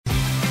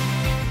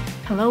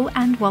Hello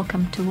and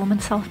welcome to Woman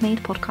Self-Made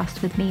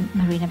podcast with me,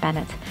 Marina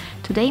Bennett.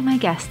 Today my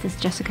guest is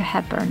Jessica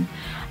Hepburn,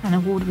 an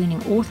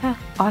award-winning author,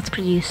 arts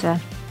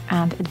producer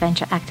and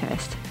adventure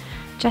activist.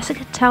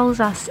 Jessica tells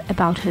us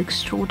about her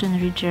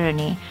extraordinary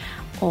journey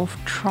of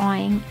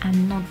trying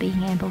and not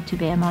being able to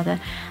be a mother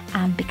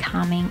and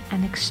becoming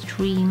an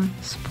extreme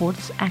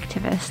sports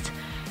activist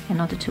in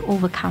order to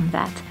overcome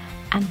that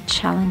and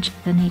challenge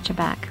the nature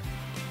back.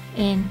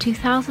 In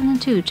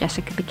 2002,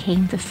 Jessica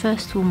became the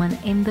first woman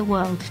in the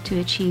world to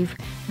achieve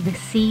the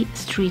Sea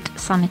Street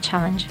Summit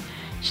Challenge.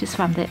 She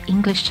swam the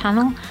English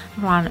Channel,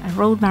 ran a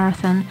road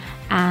marathon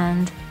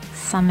and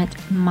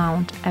summited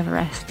Mount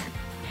Everest.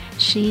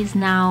 She is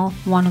now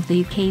one of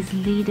the UK's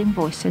leading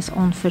voices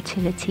on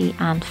fertility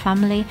and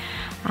family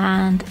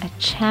and a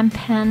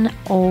champion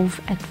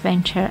of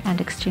adventure and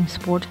extreme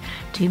sport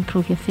to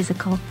improve your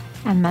physical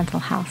and mental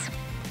health.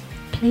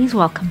 Please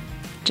welcome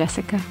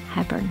Jessica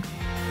Hepburn.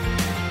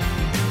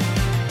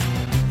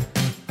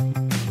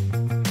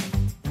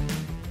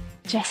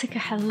 Jessica,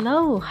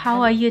 hello.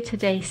 How are you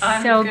today?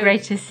 I'm so good.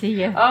 Great to see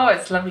you. Oh,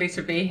 it's lovely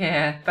to be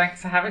here.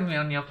 Thanks for having me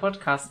on your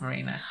podcast,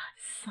 Marina.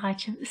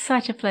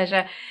 Such a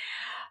pleasure.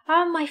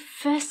 My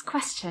first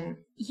question.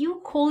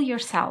 You call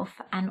yourself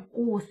an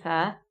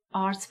author,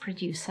 arts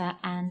producer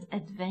and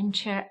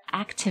adventure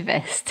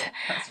activist.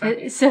 That's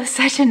right. So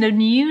such an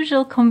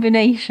unusual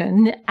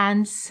combination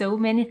and so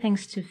many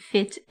things to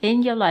fit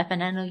in your life.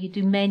 And I know you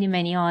do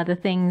many other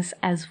things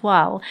as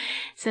well.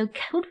 So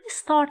could we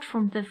start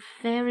from the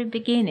very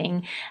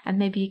beginning and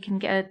maybe you can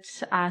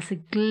get us a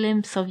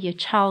glimpse of your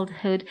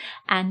childhood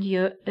and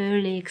your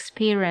early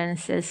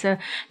experiences. So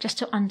just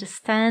to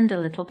understand a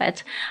little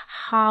bit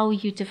how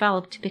you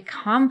developed to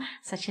become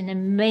such an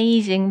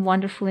amazing,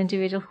 wonderful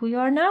individual who you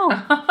are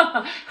now.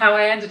 How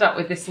I ended up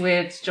with this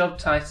weird job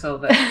title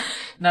that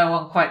no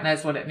one quite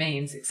knows what it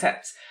means,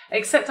 except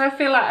I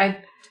feel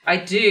like I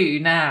do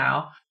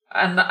now.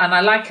 And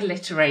I like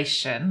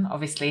alliteration,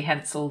 obviously,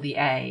 hence all the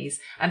A's.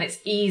 And it's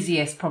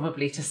easiest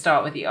probably to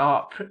start with the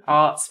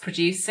arts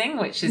producing,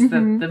 which is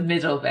the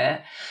middle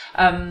bit.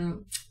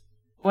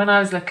 When I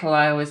was little,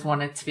 I always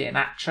wanted to be an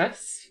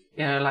actress,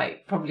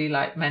 probably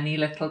like many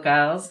little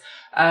girls.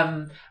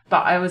 But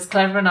I was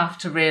clever enough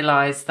to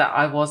realise that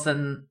I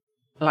wasn't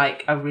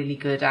like a really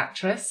good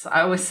actress.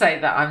 I always say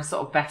that I'm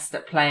sort of best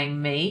at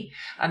playing me,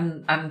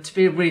 and to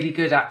be a really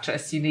good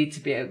actress, you need to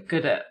be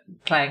good at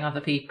playing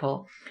other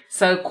people.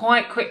 So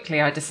quite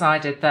quickly, I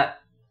decided that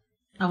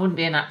I wouldn't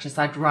be an actress.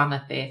 I'd run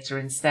a theatre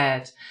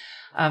instead.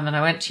 And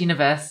I went to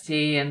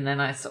university, and then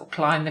I sort of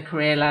climbed the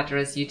career ladder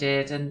as you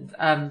did. And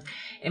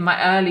in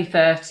my early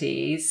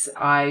 30s,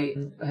 I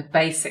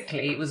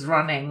basically was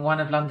running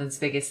one of London's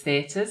biggest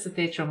theatres, a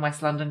theatre in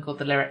West London called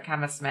the Lyric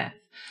Hammersmith.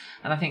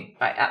 And I think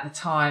at the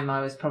time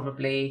I was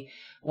probably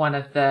one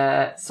of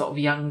the sort of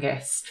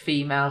youngest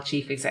female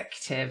chief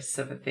executives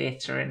of a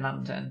theatre in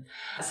London.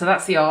 So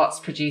that's the arts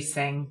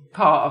producing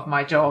part of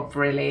my job,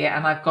 really.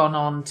 And I've gone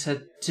on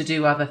to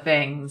do other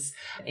things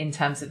in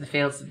terms of the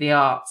fields of the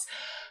arts.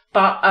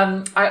 But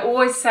I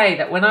always say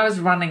that when I was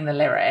running the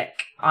Lyric,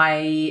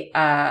 I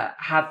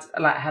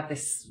had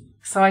this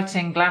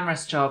exciting,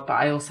 glamorous job, but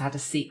I also had a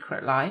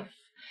secret life.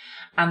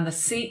 And the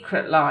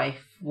secret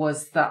life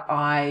was that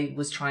I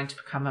was trying to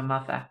become a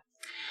mother.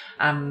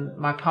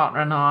 My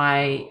partner and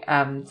I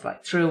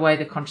threw away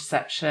the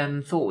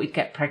contraception, thought we'd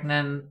get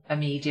pregnant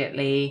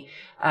immediately,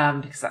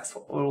 because that's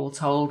what we're all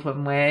told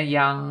when we're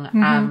young.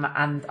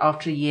 And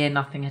after a year,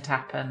 nothing had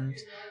happened.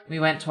 We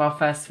went to our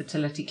first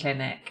fertility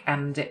clinic,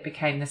 and it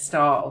became the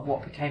start of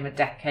what became a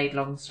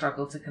decade-long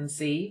struggle to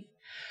conceive.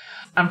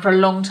 And for a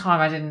long time,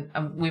 I didn't,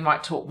 and we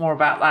might talk more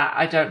about that,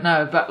 I don't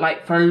know, but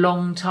like for a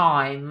long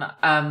time,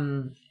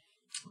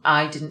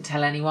 I didn't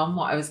tell anyone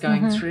what I was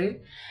going through.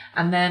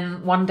 And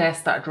then one day I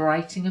started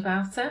writing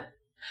about it.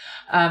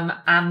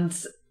 And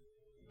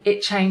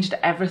it changed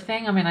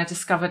everything. I mean, I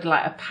discovered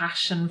like a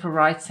passion for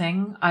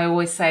writing. I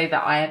always say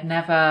that I had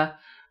never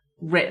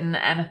written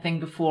anything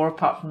before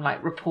apart from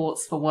like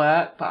reports for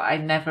work, but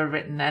I'd never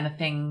written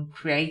anything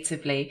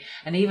creatively.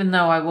 And even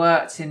though I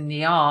worked in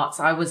the arts,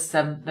 I was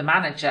the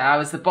manager, I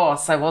was the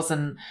boss. I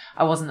wasn't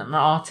an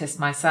artist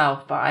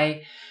myself, but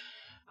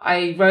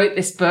I wrote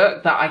this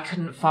book that I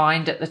couldn't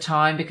find at the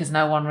time because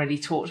no one really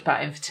talked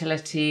about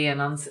infertility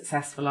and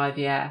unsuccessful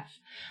IVF.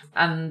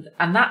 And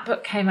that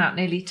book came out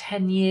nearly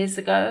 10 years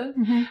ago,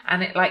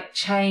 and it like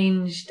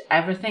changed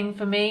everything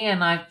for me.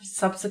 And I've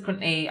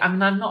subsequently, I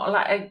mean, I'm not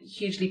like a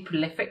hugely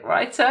prolific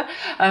writer,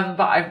 but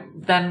I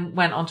then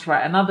went on to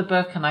write another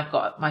book, and I've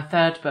got my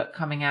third book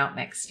coming out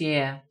next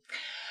year.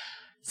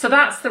 So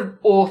that's the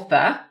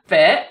author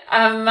bit.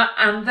 And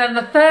then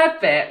the third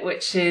bit,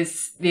 which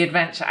is the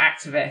adventure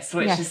activist,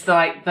 which is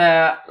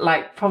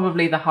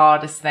probably the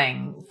hardest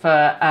thing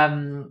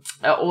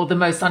or the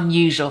most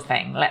unusual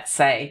thing, let's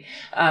say,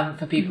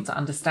 for people to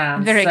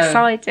understand. Very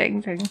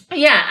exciting thing.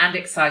 Yeah, and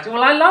exciting.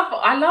 Well, I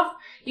love,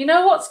 you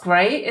know, what's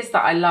great is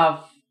that I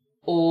love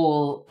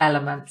all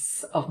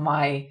elements of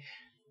my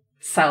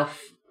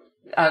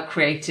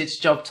created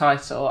job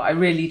title. I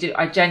really do.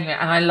 I genuinely,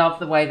 and I love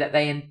the way that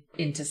they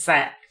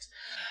intersect.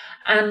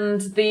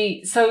 And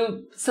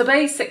so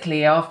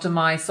basically after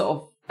my sort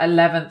of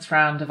 11th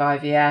round of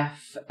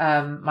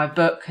IVF, my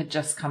book had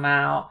just come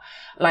out.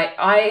 Like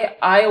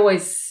I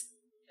always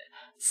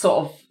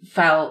sort of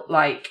felt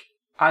like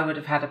I would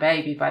have had a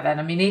baby by then.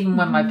 I mean, even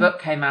when my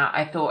book came out,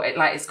 I thought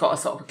it's got a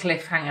sort of a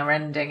cliffhanger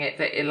ending.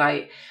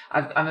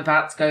 I'm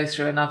about to go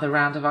through another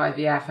round of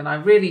IVF, and I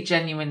really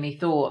genuinely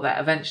thought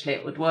that eventually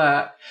it would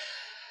work.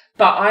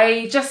 But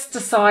I just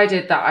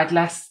decided that I'd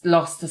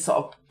lost a sort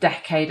of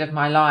decade of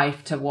my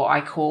life to what I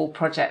call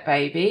Project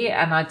Baby,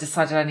 and I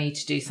decided I need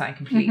to do something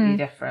completely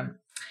different.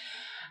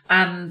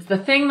 And the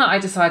thing that I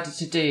decided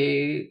to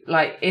do,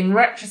 like in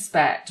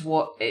retrospect,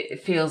 what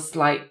it feels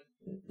like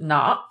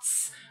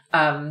nuts,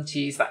 to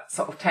use that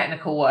sort of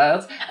technical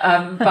word,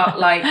 but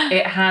like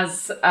it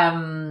has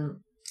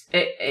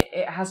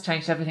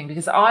changed everything,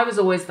 because I was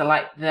always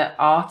the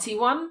arty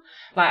one.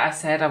 Like I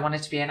said, I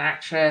wanted to be an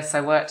actress.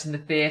 I worked in the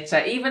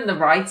theatre. Even the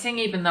writing,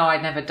 even though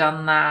I'd never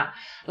done that,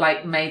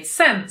 like made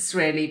sense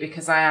really,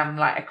 because I am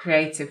like a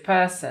creative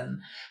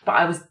person. But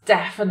I was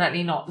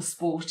definitely not the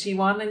sporty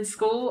one in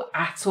school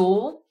at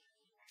all.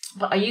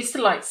 But I used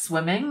to like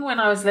swimming when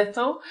I was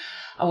little.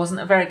 I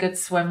wasn't a very good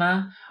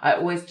swimmer. I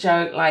always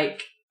joke,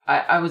 like,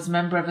 I was a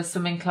member of a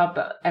swimming club,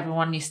 but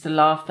everyone used to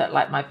laugh that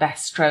like my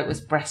best stroke was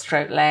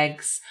breaststroke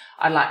legs.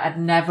 I'd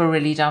never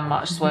really done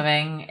much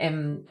swimming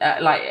in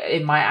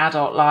my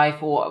adult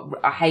life, or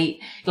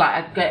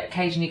I'd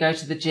occasionally go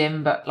to the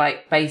gym, but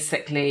like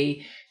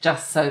basically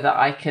just so that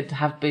I could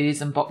have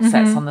booze and box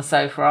sets on the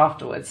sofa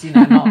afterwards, you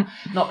know,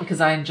 not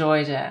because I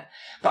enjoyed it.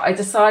 But I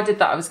decided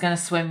that I was going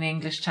to swim the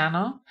English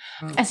Channel.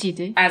 As you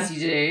do. As you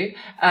do.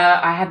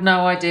 I had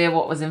no idea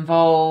what was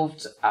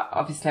involved.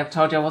 Obviously, I've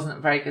told you I wasn't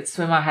a very good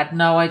swimmer. I had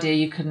no idea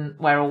you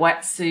couldn't wear a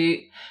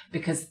wetsuit,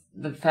 because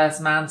the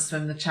first man to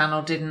swim the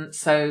channel didn't.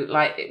 So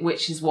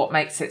which is what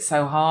makes it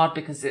so hard,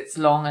 because it's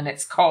long and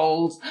it's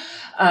cold.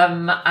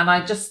 And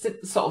I just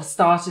sort of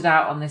started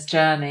out on this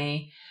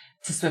journey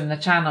to swim the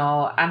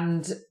channel,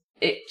 and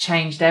it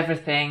changed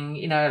everything,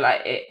 you know,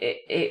 like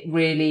it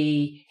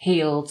really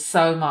healed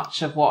so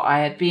much of what I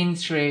had been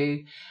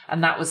through.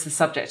 And that was the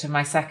subject of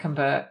my second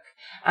book.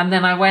 And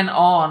then I went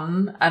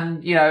on,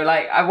 and, you know,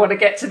 like I want to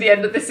get to the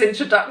end of this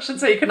introduction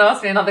so you can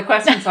ask me another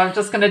question. So I'm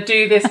just going to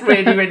do this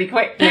really, really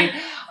quickly.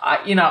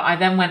 I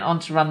then went on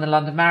to run the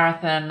London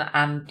Marathon,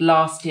 and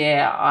last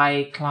year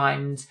I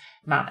climbed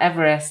Mount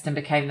Everest and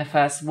became the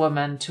first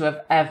woman to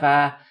have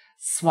ever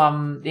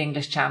swum the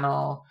English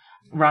Channel,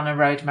 run a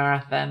road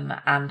marathon,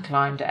 and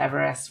climbed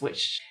Everest,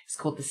 which is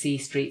called the Sea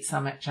Street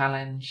Summit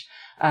Challenge.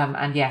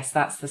 And yes,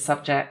 that's the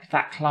subject.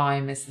 That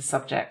climb is the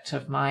subject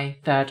of my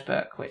third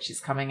book, which is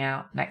coming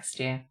out next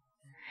year.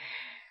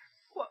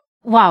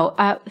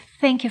 Wow,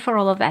 thank you for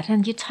all of that.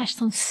 And you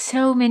touched on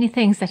so many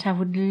things that I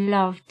would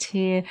love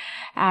to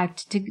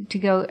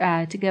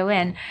go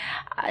in.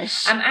 And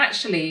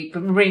actually,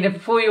 Marina,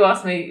 before you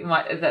ask me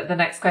the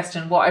next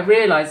question, what I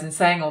realised in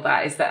saying all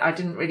that is that I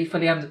didn't really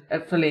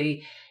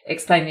fully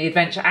explain the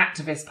adventure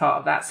activist part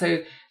of that.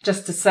 So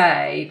just to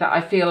say that I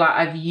feel like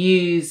I've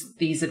used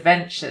these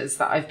adventures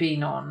that I've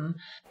been on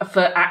for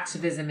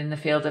activism in the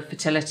field of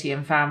fertility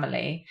and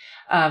family.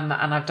 And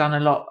I've done a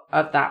lot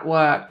of that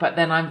work, but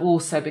then I've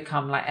also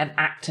become like an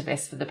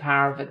activist for the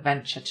power of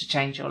adventure to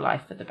change your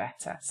life for the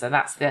better. So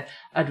that's the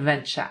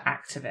adventure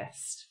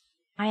activist.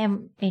 I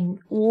am in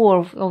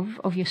awe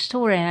of your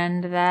story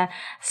and the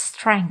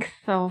strength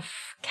of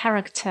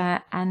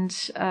character, and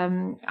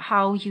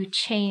how you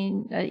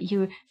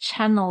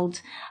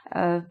channeled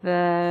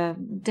the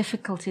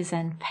difficulties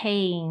and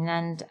pain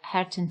and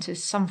hurt into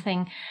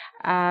something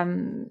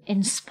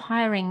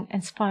inspiring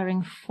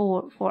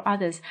for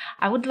others.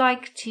 I would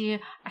like to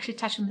actually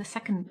touch on the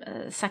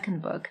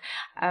second book,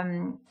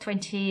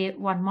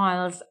 21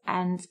 miles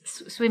and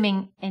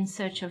swimming in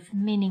search of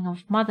meaning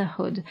of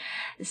motherhood.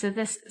 So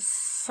there's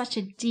such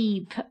a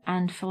deep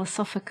and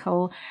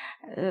philosophical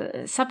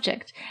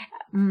subject.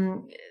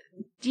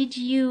 Did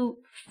you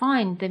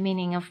find the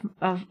meaning of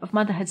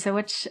motherhood? So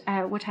what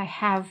I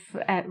have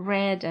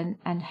read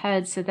and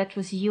heard, so that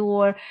was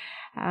your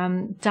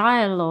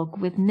dialogue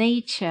with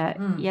nature,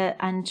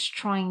 and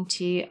trying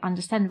to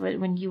understand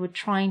when you were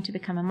trying to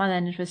become a mother,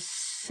 and it was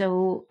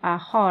so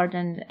hard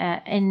and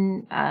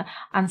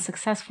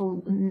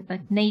unsuccessful.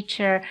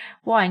 Nature,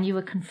 why? And you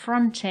were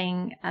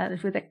confronting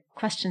with a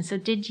question. So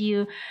did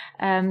you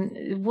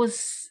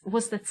was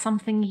that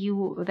something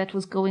that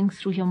was going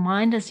through your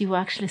mind as you were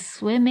actually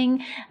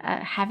swimming,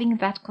 having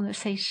that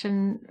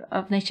conversation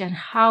of nature, and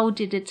how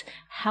did it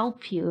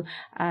help you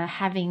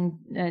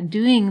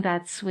doing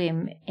that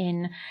swim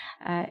in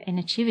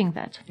achieving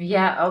that?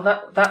 Yeah,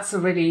 that's a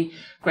really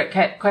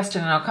great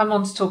question, and I'll come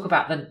on to talk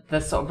about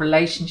the sort of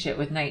relationship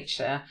with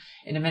nature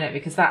in a minute,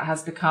 because that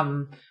has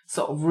become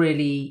sort of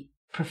really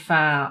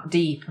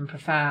deep and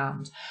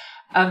profound.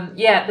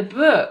 The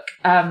book,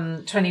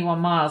 21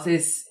 Miles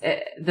is,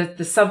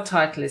 the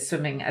subtitle is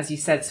swimming, as you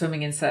said,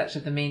 swimming in search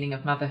of the meaning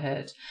of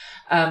motherhood.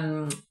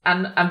 And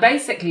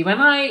basically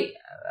when I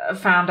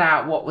found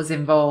out what was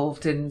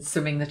involved in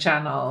swimming the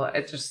channel,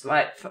 it just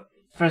like,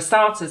 for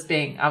starters,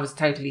 I was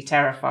totally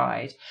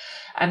terrified.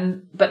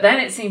 But then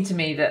it seemed to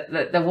me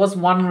that there was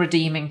one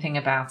redeeming thing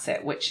about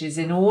it, which is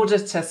in order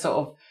to sort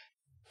of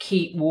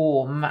keep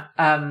warm,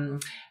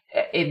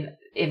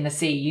 in the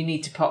sea, you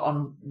need to put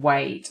on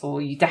weight,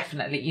 or you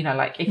definitely, you know,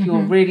 like if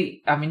you're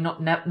really, I mean,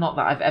 not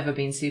that I've ever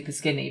been super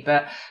skinny,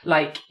 but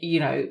like,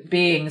 you know,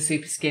 being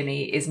super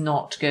skinny is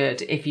not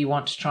good if you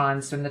want to try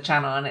and swim the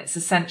channel, and it's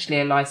essentially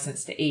a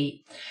license to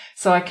eat.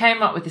 So I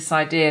came up with this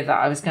idea that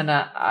I was going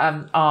to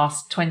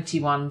ask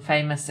 21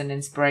 famous and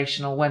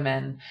inspirational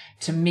women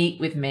to meet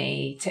with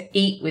me, to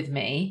eat with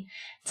me,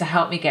 to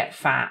help me get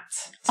fat,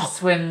 to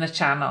swim the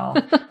channel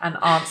and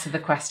answer the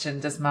question,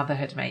 does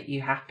motherhood make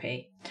you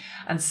happy?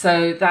 And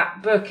so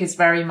that book is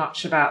very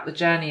much about the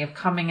journey of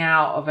coming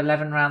out of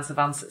 11 rounds of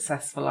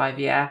unsuccessful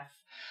IVF,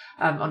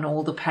 and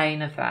all the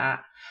pain of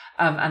that.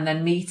 And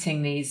then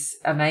meeting these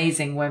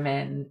amazing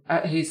women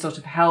who sort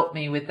of helped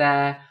me with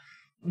their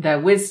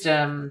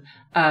wisdom,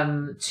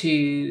 and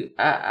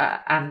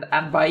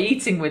by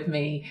eating with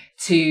me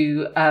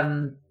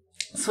to,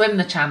 swim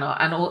the channel,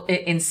 and all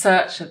in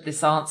search of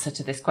this answer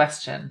to this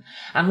question.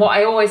 And what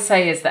I always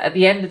say is that at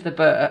the end of the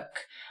book,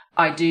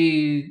 I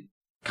do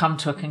come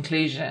to a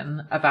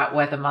conclusion about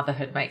whether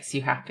motherhood makes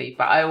you happy.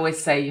 But I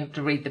always say you have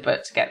to read the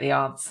book to get the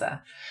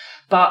answer.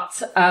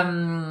 But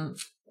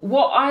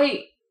what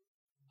I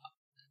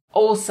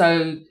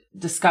also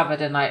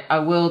discovered, and I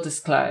will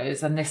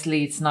disclose, and this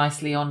leads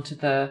nicely onto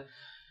the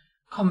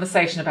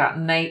conversation about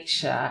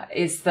nature,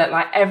 is that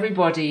like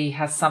everybody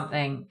has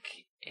something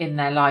in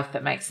their life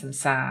that makes them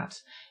sad.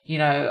 You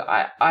know,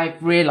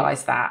 I've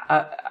realized that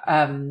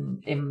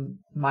in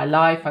my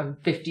life. I'm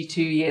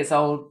 52 years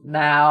old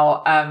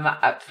now,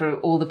 through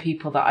all the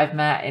people that I've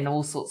met in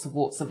all sorts of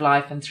walks of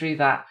life, and through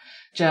that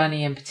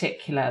journey in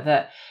particular,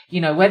 that,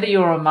 you know, whether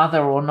you're a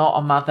mother or not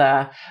a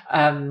mother,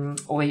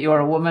 or you're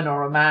a woman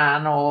or a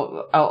man,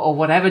 or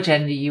whatever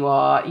gender you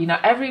are, you know,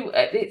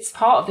 it's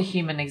part of the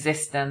human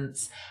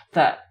existence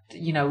that,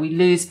 you know, we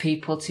lose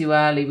people too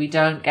early. We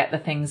don't get the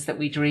things that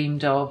we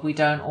dreamed of. We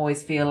don't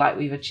always feel like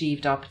we've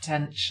achieved our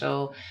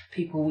potential.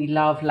 People we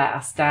love let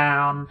us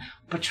down,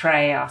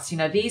 betray us. You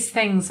know, these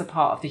things are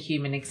part of the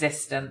human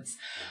existence.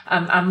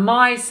 And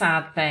my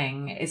sad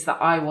thing is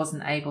that I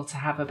wasn't able to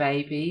have a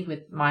baby,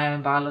 with my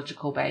own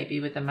biological baby,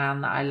 with the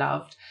man that I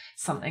loved,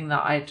 something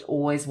that I'd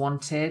always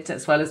wanted.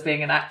 As well as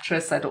being an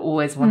actress, I'd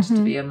always wanted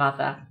to be a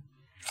mother.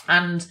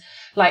 And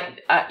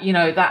like, you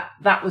know,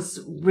 that was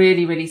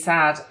really, really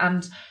sad,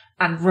 and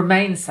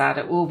remains sad.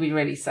 It will be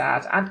really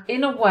sad. And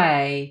in a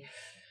way,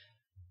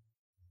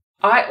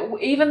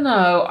 even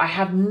though I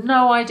had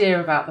no idea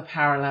about the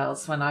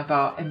parallels when I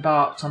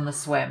embarked on the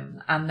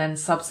swim and then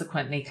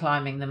subsequently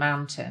climbing the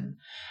mountain,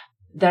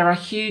 there are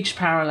huge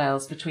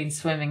parallels between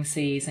swimming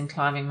seas and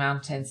climbing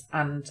mountains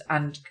and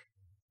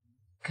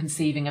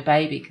conceiving and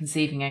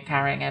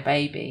carrying a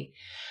baby.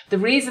 The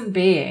reason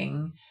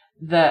being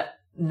that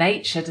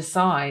nature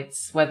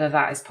decides whether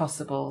that is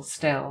possible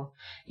still.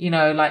 You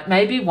know, like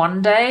maybe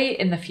one day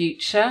in the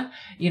future,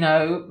 you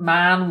know,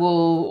 man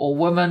or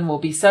woman will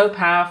be so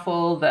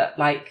powerful that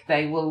like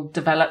they will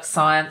develop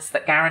science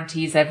that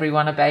guarantees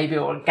everyone a baby,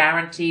 or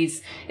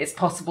guarantees it's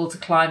possible to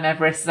climb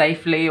Everest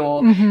safely,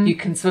 or you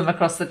can swim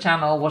across the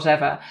channel,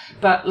 whatever.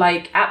 But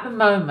like at the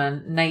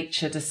moment,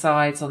 nature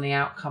decides on the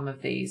outcome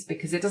of these,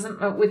 because it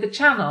doesn't, with the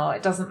channel,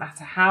 it doesn't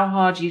matter how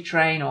hard you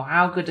train or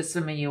how good a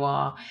swimmer you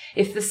are.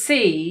 If the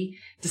sea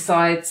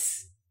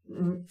decides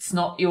it's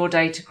not your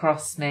day to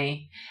cross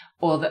me,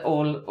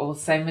 or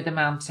same with the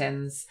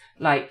mountains,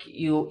 like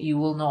you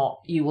will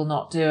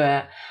not do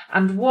it.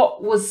 And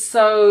what was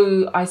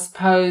so, I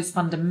suppose,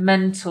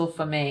 fundamental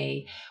for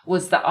me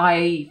was that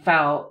I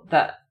felt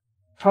that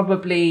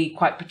probably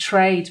quite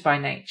betrayed by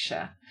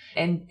nature,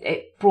 and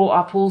it brought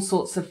up all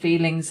sorts of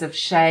feelings of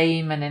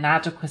shame and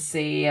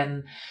inadequacy,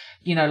 and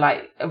you know,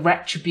 like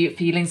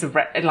feelings of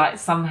like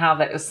somehow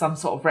that was some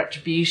sort of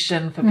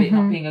retribution for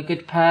not being a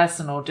good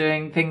person or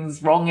doing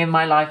things wrong in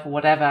my life or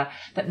whatever,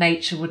 that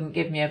nature wouldn't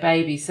give me a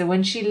baby. So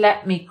when she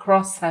let me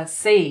cross her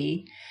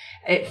sea,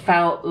 it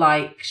felt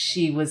like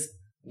she was,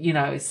 you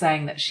know,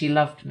 saying that she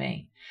loved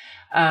me.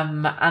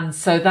 And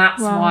so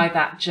that's why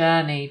that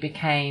journey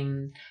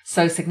became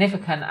so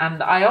significant.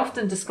 And I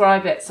often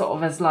describe it sort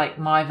of as like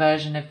my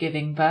version of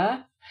giving birth,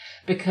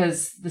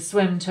 because the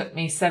swim took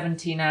me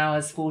 17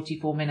 hours,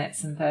 44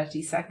 minutes and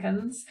 30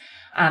 seconds.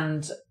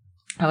 And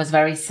I was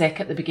very sick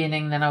at the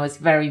beginning. Then I was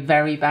very,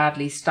 very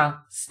badly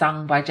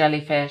stung by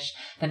jellyfish.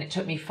 Then it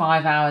took me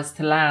 5 hours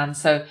to land.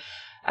 So,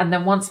 and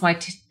then once my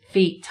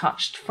feet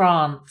touched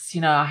France,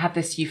 you know, I had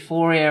this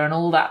euphoria and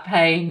all that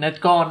pain had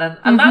gone.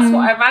 And that's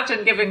what I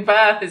imagine giving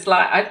birth is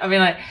like. I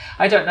mean,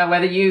 I don't know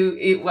whether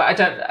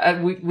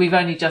we've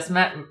only just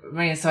met,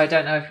 Maria, so I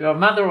don't know if you're a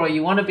mother or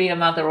you want to be a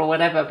mother or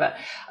whatever, but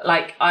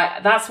like,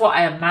 that's what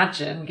I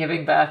imagine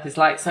giving birth is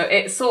like. So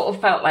it sort of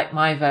felt like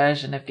my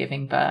version of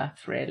giving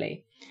birth,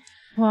 really.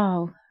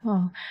 Wow.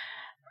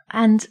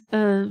 And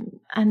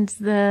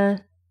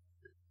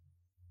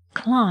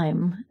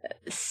climb.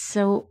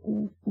 So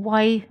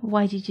why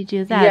did you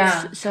do that?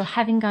 Yeah. So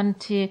having gone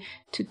to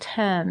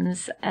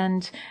terms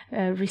and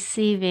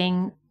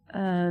receiving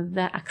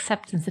the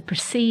acceptance, the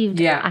perceived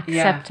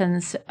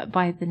acceptance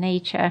by the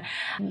nature,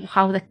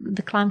 how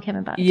the climb came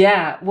about?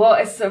 Yeah, well,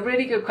 it's a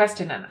really good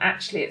question. And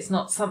actually, it's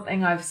not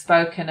something I've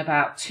spoken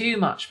about too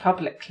much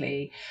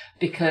publicly,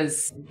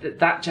 because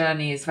that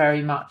journey is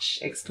very much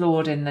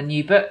explored in the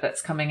new book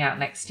that's coming out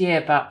next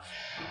year. But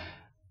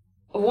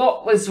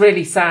what was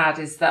really sad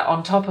is that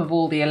on top of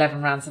all the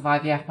 11 rounds of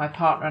IVF, my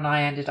partner and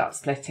I ended up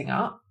splitting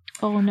up.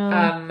 Oh,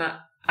 no.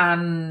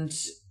 And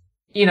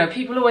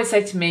people always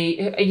say to me,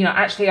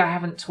 actually, I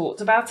haven't talked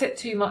about it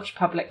too much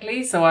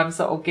publicly. So I'm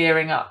sort of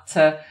gearing up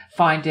to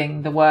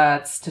finding the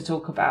words to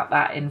talk about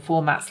that in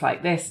formats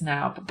like this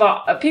now.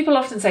 But people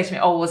often say to me,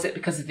 oh, was it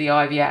because of the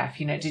IVF?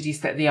 Did you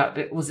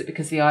split was it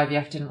because the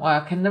IVF didn't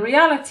work? And the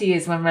reality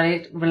is, when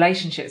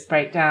relationships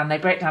break down, they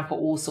break down for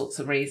all sorts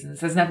of reasons.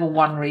 There's never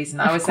one reason.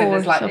 I always say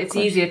it's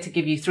easier to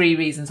give you 3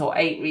 reasons or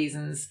 8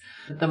 reasons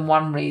than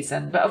one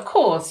reason. But of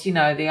course, the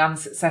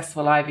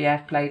unsuccessful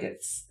IVF played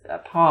its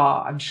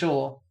part, I'm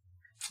sure.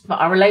 But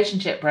our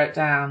relationship broke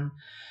down,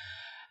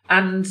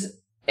 and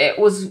it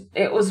was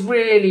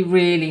really,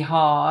 really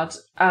hard.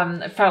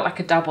 It felt like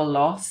a double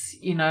loss,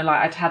 like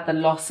I'd had the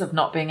loss of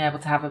not being able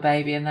to have a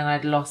baby, and then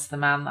I'd lost the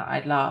man that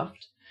I'd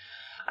loved.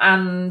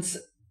 And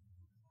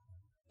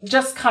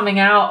just coming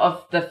out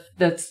of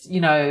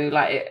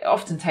it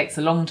often takes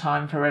a long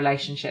time for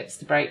relationships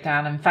to break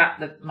down. In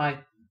fact,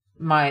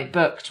 my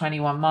book,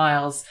 21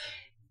 Miles,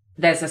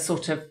 there's a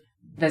sort of,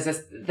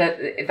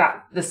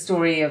 the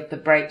story of the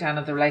breakdown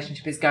of the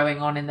relationship is going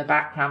on in the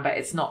background, but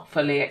it's not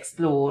fully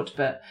explored.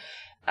 But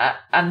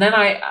and then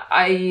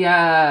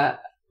I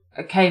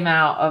came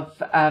out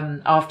of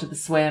after the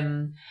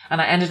swim,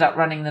 and I ended up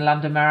running the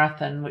London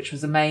Marathon, which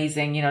was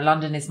amazing.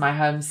 London is my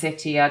home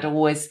city. That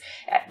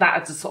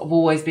had sort of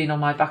always been on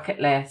my bucket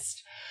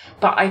list.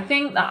 But I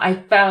think that I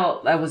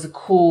felt there was a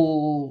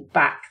call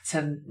back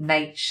to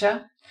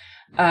nature,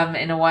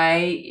 in a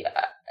way,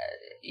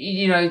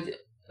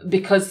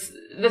 because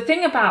the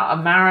thing about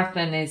a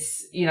marathon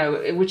is,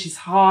 which is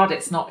hard,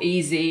 it's not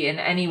easy in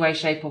any way,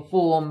 shape or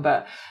form,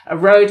 but a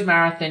road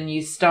marathon,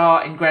 you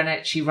start in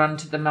Greenwich, you run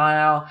to the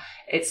mile.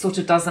 It sort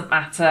of doesn't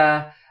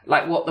matter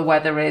like what the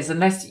weather is,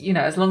 unless,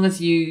 as long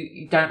as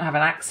you don't have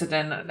an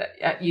accident,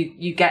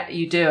 you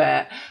do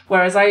it.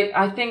 Whereas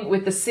I think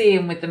with the sea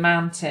and with the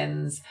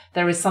mountains,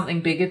 there is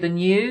something bigger than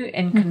you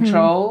in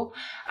control.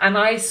 And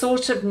I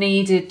sort of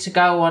needed to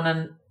go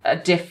on a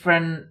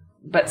different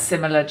but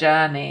similar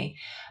journey.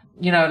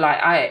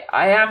 I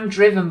am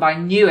driven by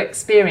new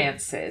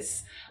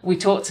experiences. We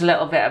talked a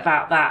little bit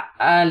about that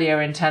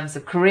earlier in terms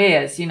of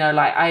careers.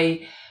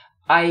 I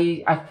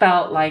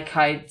felt like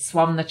I'd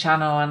swum the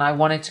channel and I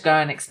wanted to go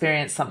and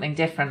experience something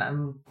different.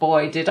 And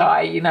boy, did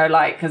I,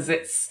 because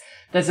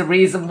there's a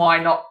reason why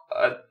not,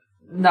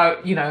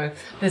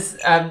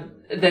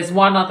 there's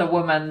one other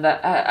woman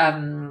that,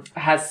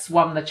 has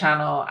swum the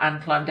channel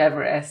and climbed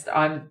Everest.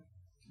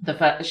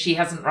 She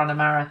hasn't run a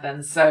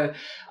marathon, so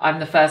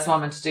I'm the first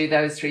woman to do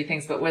those 3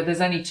 things. But where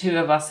there's only 2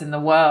 of us in the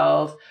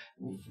world,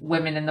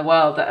 women in the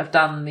world, that have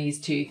done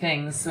these 2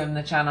 things, swim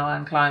the channel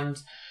and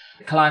climbed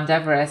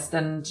Everest.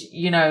 And,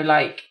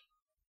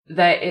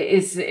 there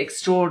is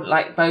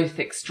both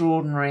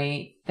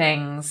extraordinary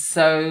things.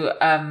 So,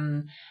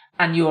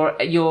 and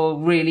you're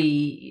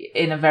really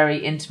in a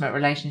very intimate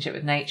relationship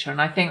with nature.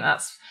 And I think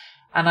that's,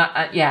 and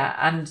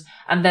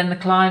then the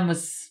climb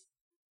was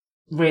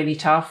really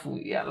tough.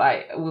 We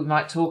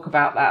might talk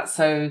about that.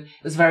 So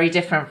it was very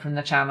different from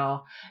the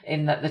channel,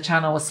 in that the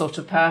channel was sort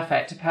of a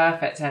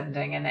perfect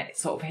ending, and it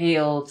sort of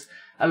healed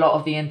a lot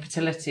of the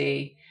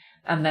infertility.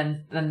 And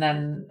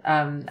then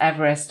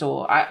Everest,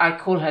 or I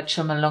call her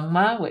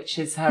Chumulungma, which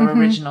is her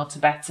original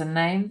Tibetan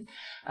name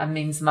and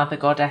means mother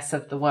goddess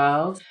of the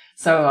world.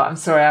 So I'm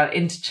sorry, I'll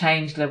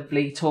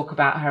interchangeably talk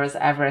about her as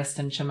Everest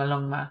and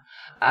Chumulungma.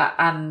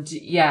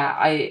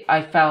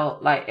 I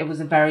felt like it was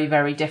a very,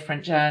 very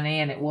different journey,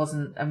 and it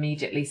wasn't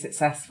immediately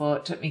successful.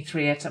 It took me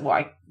 3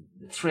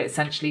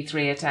 essentially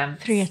 3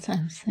 attempts. 3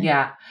 attempts.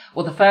 Yeah.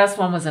 Well, the first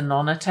one was a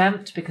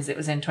non-attempt because it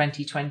was in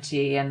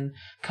 2020 and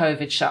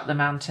COVID shut the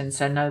mountain,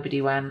 so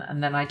nobody went.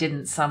 And then I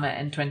didn't summit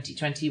in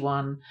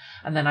 2021,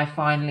 and then I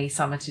finally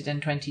summited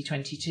in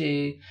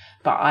 2022.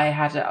 But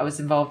I was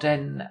involved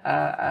in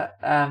a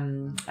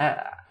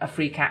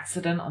freak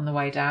accident on the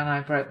way down.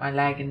 I broke my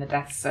leg in the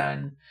death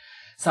zone.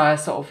 So I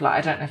sort of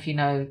I don't know if you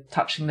know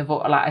Touching the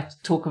Void, I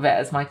talk of it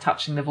as my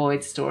Touching the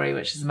Void story,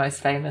 which is the most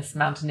famous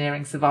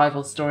mountaineering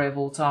survival story of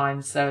all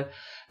time. So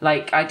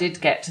I did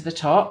get to the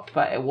top,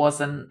 but it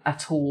wasn't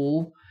at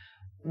all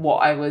what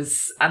I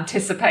was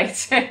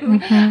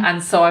anticipating.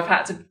 And so I've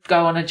had to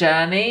go on a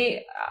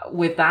journey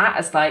with that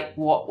as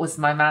what was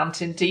my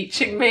mountain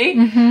teaching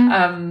me?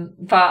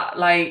 But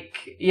I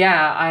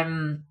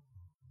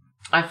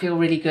feel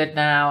really good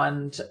now,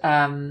 and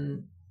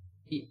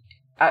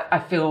I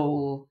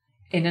feel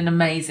in an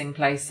amazing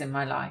place in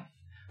my life,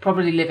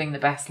 probably living the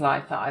best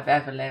life that I've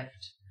ever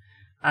lived.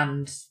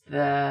 And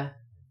the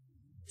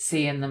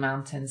sea and the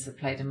mountains have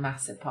played a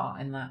massive part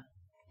in that.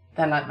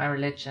 They're like my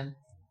religion.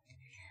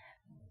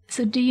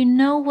 So do you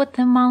know what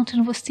the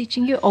mountain was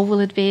teaching you, or will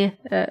it be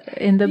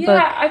in the book?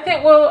 Yeah, I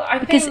think,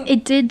 because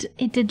it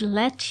did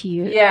let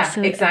you. Yeah,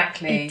 so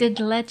exactly. It did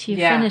let you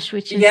finish,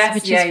 which is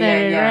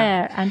very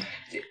rare. And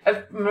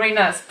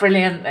Marina, it's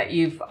brilliant that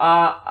you've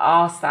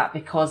asked that,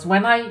 because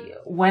when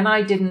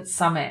I didn't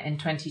summit in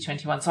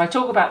 2021, so I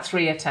talk about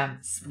 3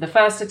 attempts. The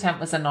first attempt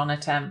was a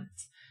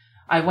non-attempt.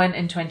 I went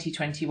in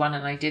 2021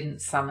 and I didn't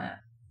summit.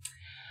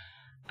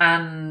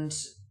 And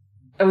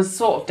it was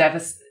sort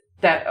of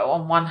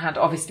on one hand,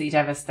 obviously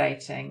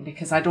devastating,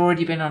 because I'd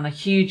already been on a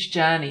huge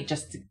journey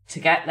just to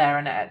get there,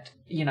 and I'd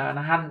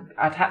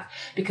had,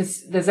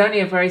 because there's only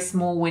a very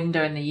small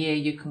window in the year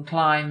you can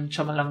climb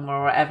Chomolungma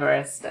or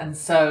Everest. And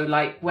so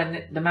like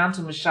when the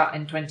mountain was shut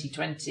in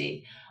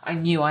 2020, I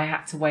knew I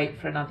had to wait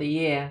for another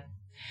year.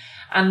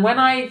 And when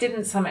I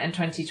didn't summit in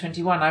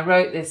 2021, I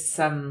wrote this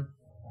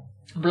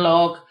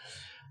blog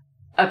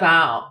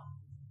about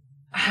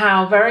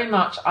how very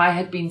much I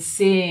had been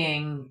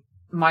seeing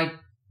my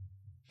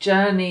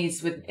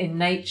journeys in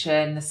nature,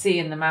 in the sea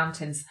and the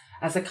mountains,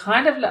 as a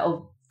kind of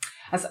little,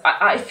 as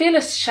I feel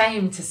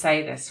ashamed to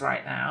say this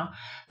right now,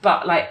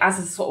 but like as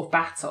a sort of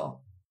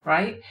battle,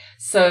 right?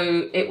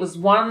 So it was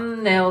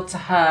 1-0 to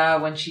her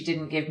when she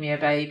didn't give me a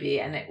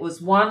baby, and it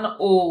was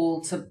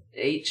 1-1 to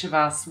each of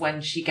us when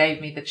she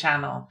gave me the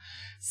channel.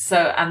 So,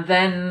 and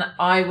then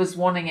I was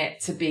wanting it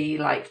to be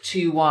like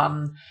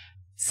 2-1.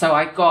 So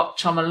I got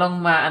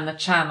Chomolungma and the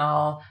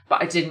channel,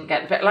 but I didn't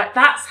get the bit. Like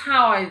that's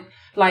how I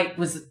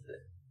was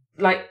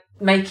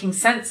making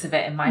sense of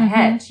it in my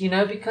head,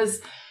 because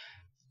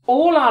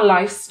all our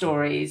life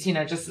stories,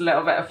 just a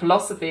little bit of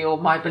philosophy or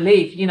my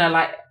belief,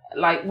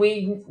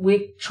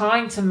 we're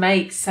trying to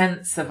make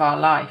sense of our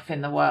life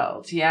in the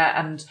world. Yeah.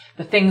 And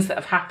the things that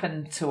have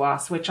happened to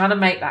us, we're trying to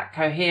make that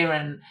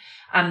coherent.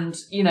 And,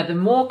 the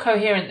more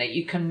coherent that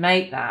you can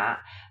make that,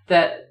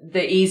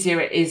 the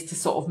easier it is to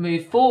sort of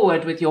move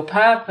forward with your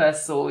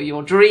purpose or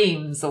your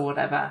dreams or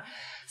whatever.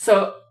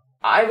 So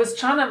I was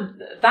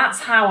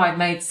that's how I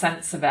made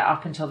sense of it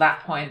up until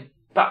that point.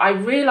 But I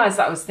realized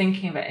that I was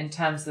thinking of it in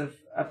terms of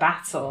a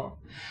battle.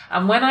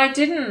 And when I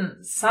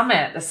didn't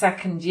summit the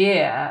second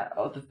year,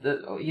 or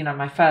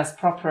my first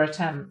proper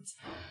attempt,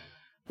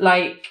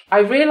 I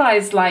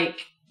realized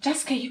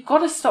Jessica, you've got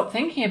to stop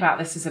thinking about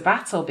this as a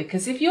battle,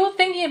 because if you're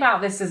thinking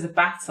about this as a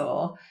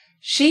battle,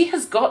 she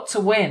has got to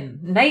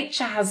win.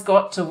 Nature has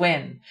got to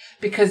win,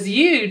 because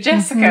you,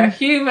 Jessica,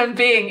 human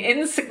being,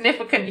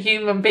 insignificant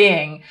human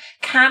being,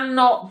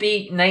 cannot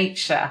beat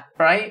nature,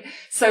 right?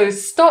 So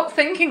stop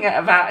thinking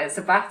about it as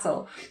a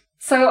battle.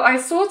 So I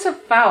sort of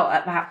felt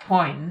at that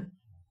point,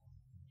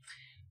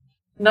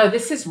 no,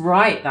 this is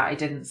right that I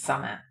didn't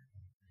summit,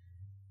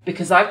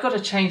 because I've got to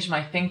change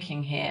my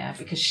thinking here,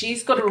 because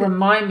she's got to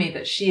remind me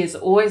that she is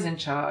always in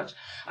charge.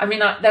 I mean,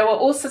 there were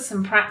also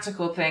some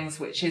practical things,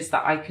 which is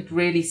that I could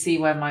really see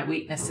where my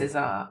weaknesses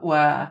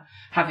were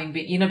having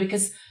been,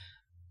 because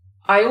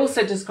I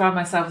also describe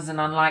myself as an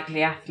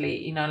unlikely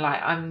athlete,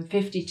 I'm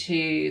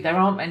 52. There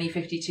aren't many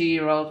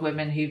 52-year-old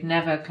women who've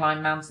never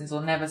climbed mountains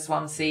or never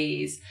swum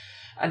seas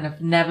and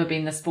have never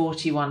been the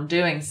sporty one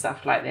doing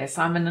stuff like this.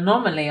 I'm an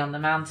anomaly on the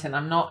mountain.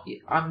 I'm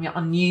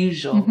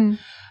unusual.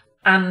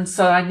 And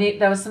so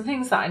there were some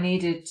things that I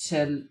needed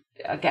to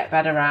get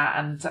better at,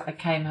 and I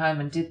came home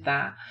and did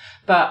that.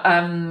 But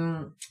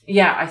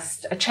I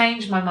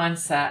changed my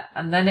mindset,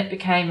 and then it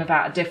became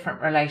about a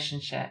different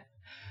relationship.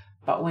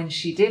 But when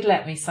she did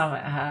let me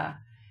summit her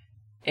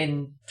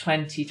in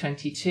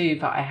 2022,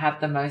 but I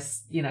had the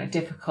most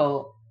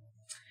difficult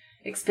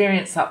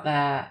experience up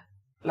there.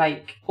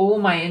 All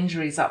my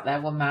injuries up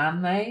there were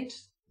man-made.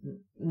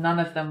 None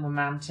of them were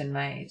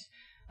mountain-made.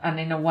 And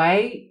in a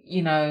way,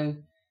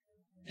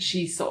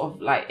 she sort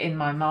of in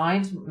my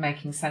mind,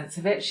 making sense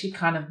of it, she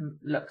kind of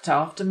looked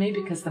after me,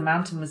 because the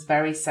mountain was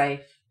very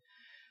safe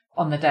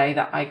on the day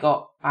that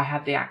I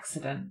had the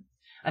accident.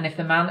 And if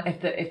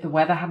the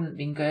weather hadn't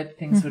been good,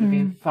 things would have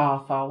been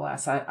far, far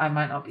worse. I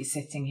might not be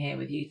sitting here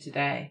with you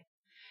today.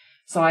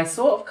 So I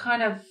sort of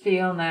kind of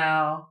feel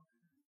now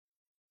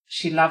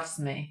she loves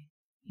me,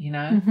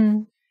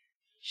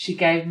 She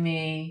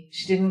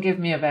didn't give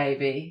me a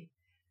baby,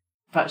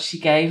 but she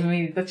gave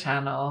me the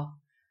channel.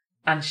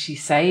 And she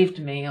saved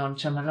me on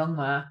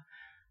Chomolungma.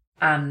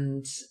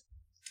 And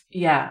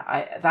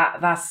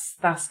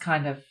that's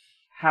kind of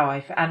how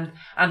and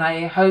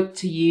I hope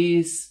to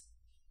use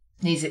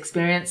these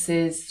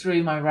experiences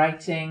through my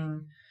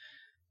writing,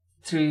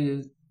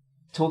 through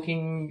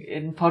talking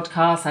in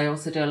podcasts. I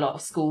also do a lot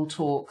of school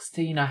talks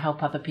to,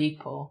 help other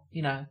people,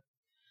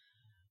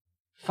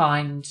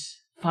 find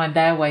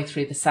their way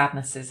through the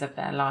sadnesses of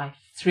their life,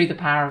 through the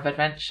power of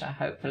adventure,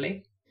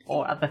 hopefully,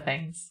 or other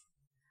things.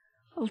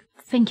 Well,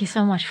 thank you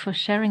so much for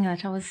sharing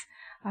that. I was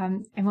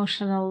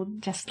emotional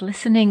just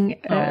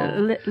listening.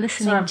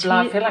 Listening.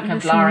 Sorry, I feel like I'm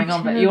blaring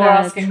on, but you're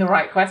asking the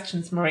right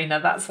questions, Marina.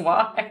 That's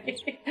why.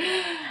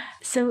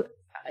 So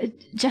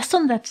just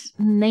on that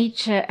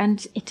nature,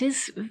 and it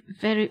is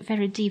very,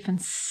 very deep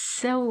and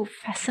so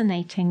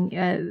fascinating,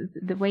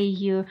 the way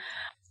you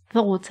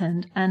thought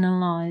and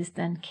analyzed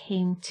and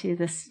came to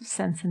this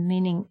sense and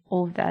meaning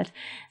of that.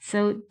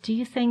 So do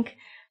you think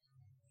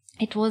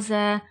it was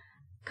a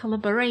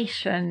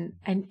collaboration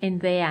in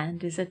the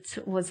end?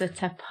 Was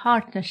it a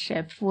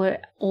partnership,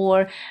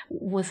 or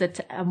was it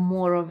a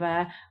more of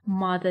a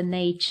mother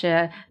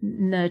nature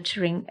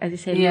nurturing, as you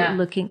say,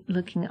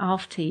 looking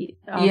after you?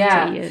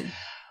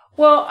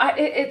 Well,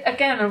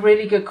 again, a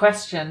really good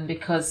question,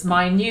 because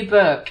my new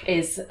book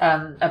is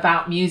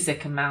about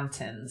music and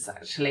mountains,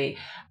 actually,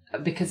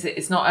 because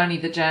it's not only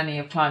the journey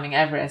of climbing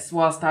Everest.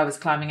 Whilst I was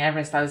climbing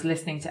Everest, I was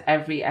listening to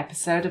every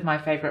episode of my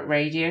favourite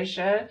radio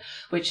show,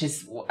 which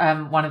is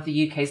one of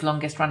the UK's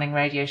longest running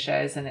radio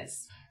shows, and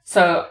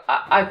so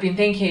I've been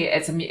thinking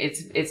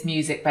it's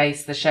music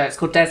based. The show, it's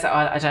called Desert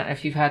Island. I don't know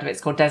if you've heard of it.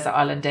 It's called Desert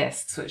Island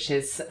Discs, which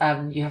is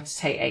you have to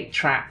take 8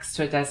 tracks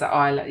to a desert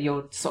island.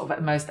 Your sort of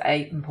at most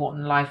 8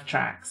 important life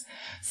tracks.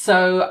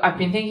 So I've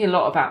been thinking a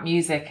lot about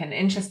music, and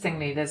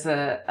interestingly, there's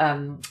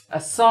a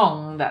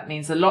song that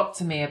means a lot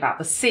to me about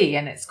the sea,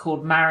 and it's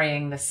called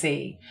 "Marrying the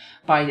Sea"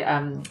 by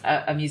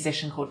a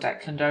musician called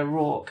Declan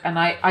O'Rourke. And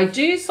I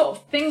do sort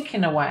of think,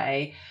 in a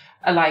way,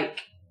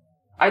 like,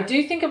 I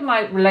do think of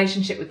my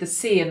relationship with the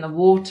sea and the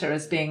water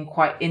as being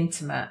quite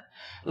intimate,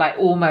 like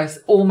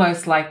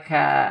almost like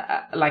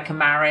a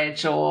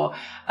marriage, or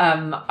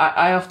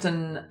I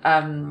often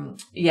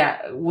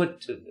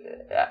would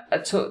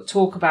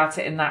talk about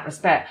it in that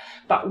respect.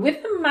 But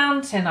with the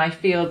mountain, I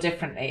feel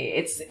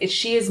differently.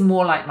 She is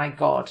more like my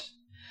God,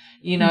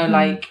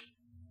 like.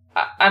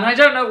 And I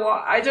don't know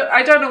what I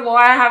don't know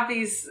why I have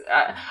these.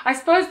 I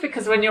suppose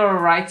because when you're a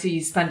writer,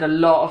 you spend a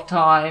lot of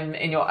time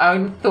in your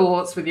own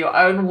thoughts, with your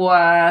own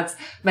words,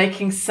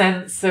 making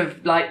sense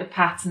of like the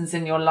patterns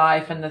in your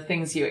life and the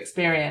things you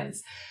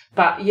experience.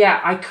 But yeah,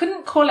 I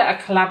couldn't call it a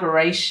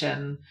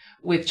collaboration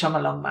with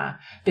Chomolungma,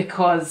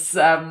 because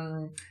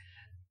I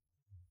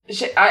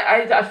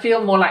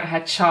feel more like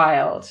her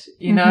child,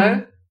 you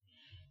know.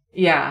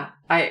 Yeah,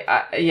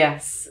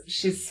 yes,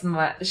 she's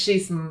more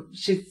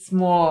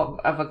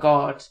of a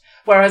god.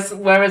 Whereas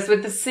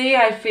with the sea,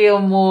 I feel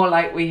more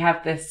like we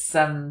have this.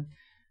 Again,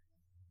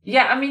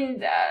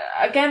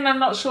 I'm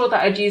not sure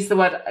that I'd use the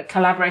word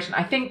collaboration.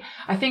 I think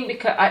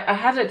because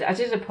I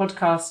did a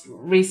podcast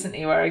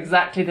recently where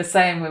exactly the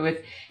same.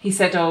 He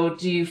said, "Oh,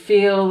 do you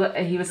feel?"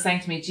 He was saying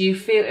to me, "Do you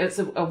feel?" It's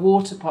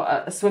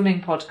a swimming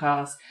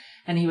podcast,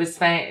 and he was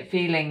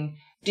feeling.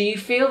 Do you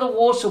feel the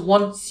water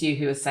wants you?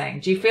 He was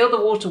saying. Do you feel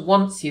the water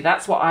wants you?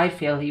 That's what I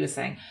feel. He was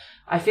saying.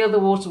 I feel the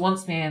water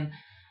wants me, and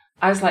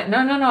I was like, no,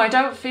 I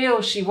don't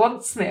feel she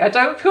wants me. I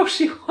don't feel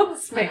she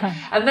wants me.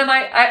 And then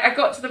I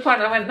got to the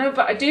point. I went, no,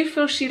 but I do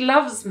feel she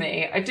loves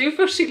me. I do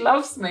feel she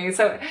loves me.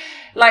 So,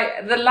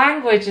 like, the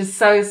language is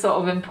so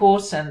sort of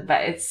important,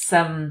 but it's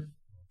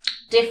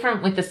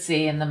different with the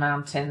sea and the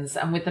mountains,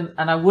 and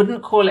I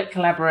wouldn't call it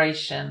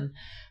collaboration,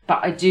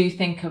 but I do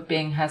think of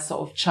being her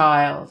sort of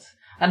child.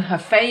 And her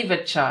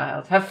favourite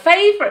child.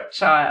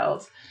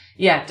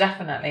 Yeah,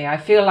 definitely. I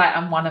feel like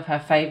I'm one of her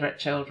favourite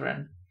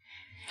children.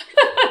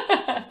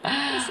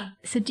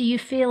 So do you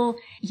feel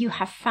you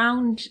have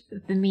found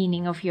the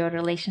meaning of your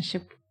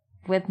relationship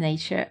with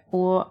nature,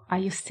 or are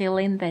you still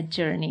in that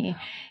journey?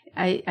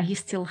 Are you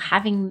still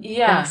having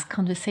those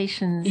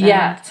conversations?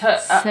 Yeah.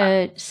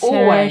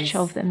 Search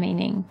of the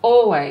meaning?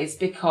 Always,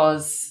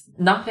 because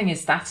nothing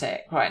is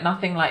static, right?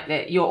 Nothing like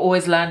that. You're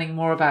always learning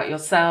more about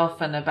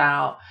yourself and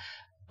about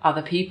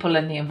other people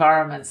and the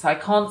environment. So I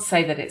can't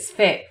say that it's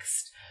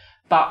fixed,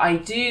 but I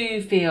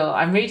do feel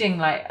I'm reading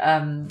like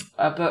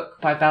a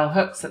book by Bell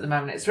Hooks at the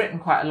moment. It's written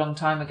quite a long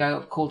time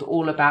ago, called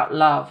All About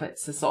Love.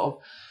 It's a sort of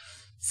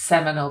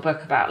seminal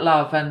book about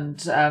love. And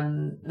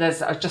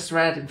I've just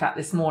read, in fact,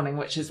 this morning,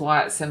 which is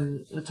why it's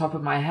in the top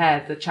of my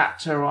head, the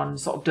chapter on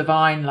sort of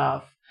divine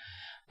love.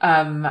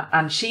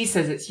 And she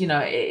says it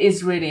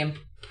is really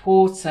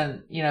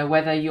important,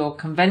 whether you're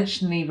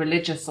conventionally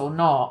religious or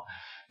not,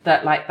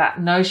 that like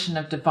that notion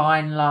of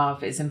divine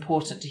love is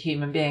important to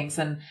human beings,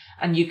 and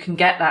you can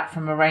get that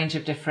from a range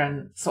of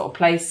different sort of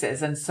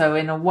places. And so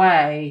in a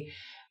way,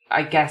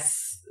 I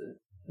guess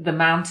the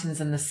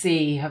mountains and the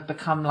sea have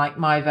become like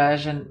my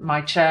version, my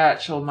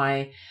church, or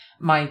my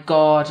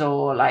God,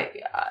 or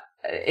like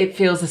it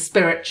feels a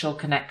spiritual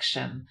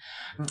connection,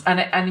 and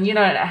it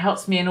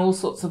helps me in all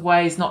sorts of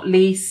ways, not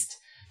least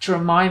to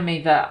remind me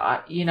that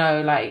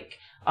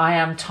I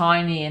am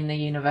tiny in the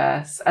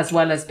universe as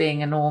well as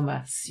being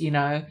enormous,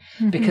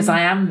 because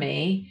I am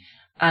me.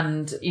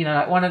 And,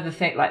 like one of the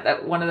things, like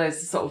that, one of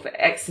those sort of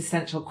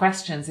existential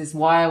questions is,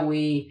 why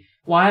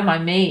am I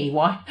me?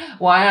 Why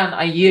aren't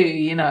I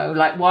you?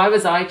 Like, why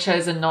was I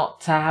chosen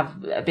not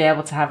to be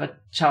able to have a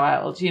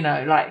child?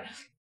 Like,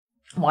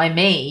 why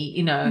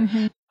me?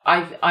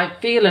 I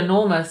feel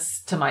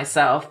enormous to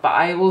myself, but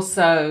I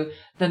also,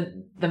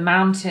 the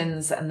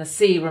mountains and the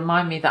sea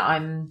remind me that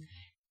I'm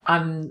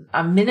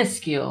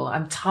minuscule,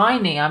 I'm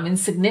tiny, I'm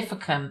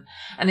insignificant.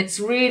 And it's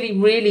really,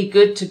 really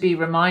good to be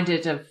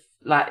reminded of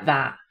like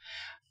that.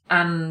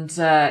 And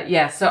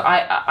so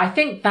I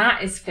think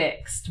that is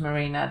fixed,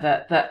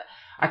 Marina, that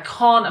I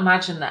can't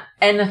imagine that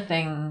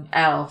anything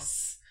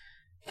else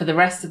for the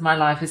rest of my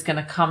life is going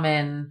to come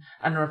in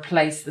and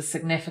replace the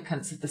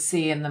significance of the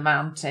sea and the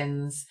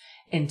mountains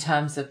in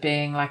terms of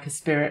being like a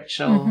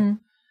spiritual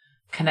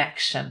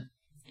connection.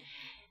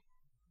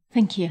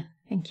 Thank you.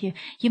 Thank you.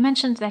 You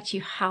mentioned that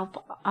you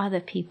help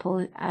other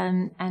people,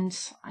 and I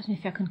don't know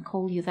if I can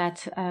call you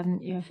that,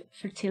 you're a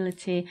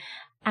fertility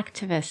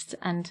activist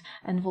and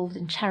involved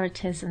in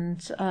charities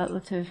and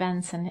lots of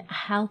events and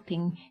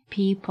helping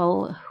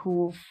people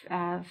who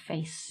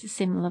face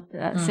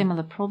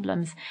similar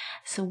problems.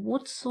 So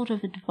what sort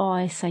of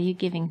advice are you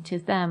giving to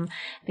them?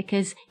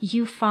 Because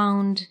you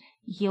found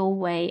your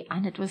way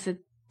and it was a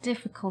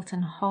difficult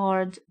and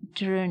hard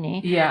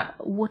journey. Yeah.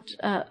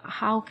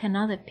 How can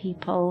other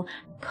people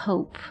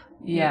cope?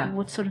 Yeah.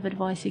 What sort of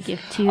advice you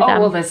give to them? Oh,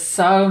 well, there's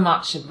so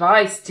much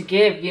advice to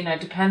give,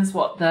 depends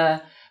what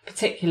the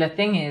particular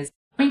thing is.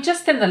 I mean,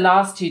 just in the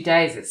last 2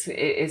 days,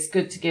 it's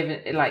good to give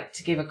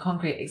a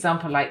concrete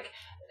example. Like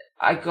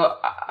I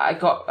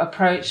got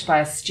approached by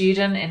a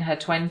student in her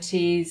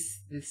 20s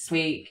this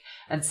week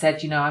and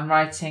said, I'm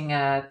writing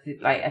a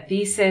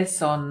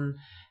thesis on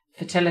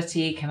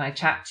fertility. Can I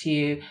chat to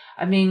you?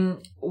 I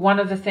mean, one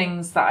of the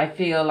things that I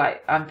feel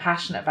like I'm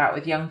passionate about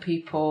with young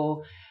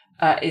people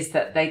is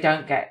that they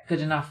don't get good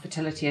enough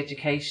fertility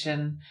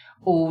education.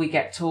 All we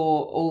get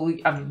taught,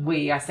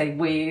 I say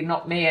we,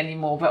 not me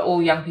anymore, but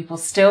all young people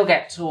still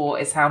get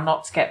taught is how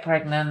not to get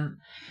pregnant.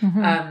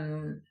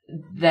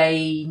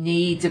 They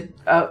need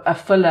a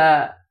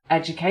fuller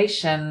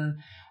education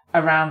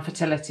around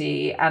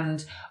fertility.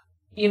 And,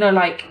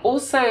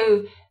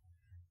 also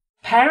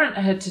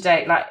parenthood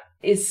today,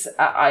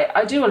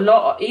 I do a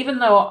lot, even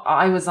though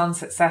I was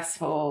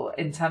unsuccessful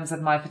in terms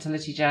of my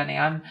fertility journey.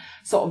 I'm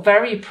sort of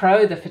very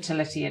pro the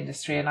fertility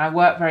industry and I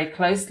work very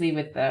closely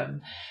with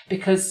them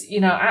because,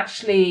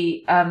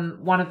 actually,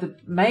 one of the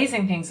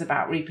amazing things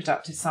about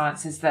reproductive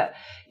science is that,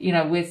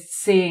 we're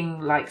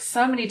seeing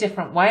so many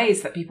different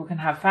ways that people can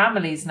have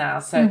families now.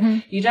 So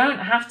you don't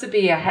have to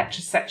be a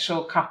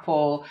heterosexual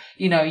couple.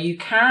 You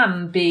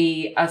can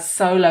be a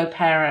solo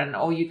parent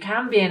or you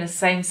can be in a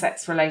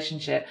same-sex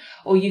relationship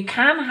or you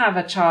can have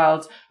a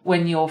child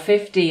when you're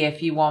 50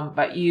 if you want,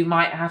 but you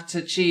might have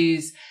to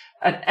choose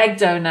an egg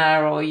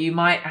donor or you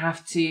might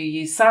have to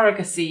use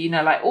surrogacy,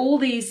 all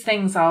these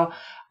things are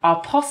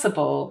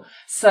possible.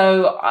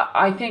 So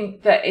I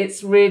think that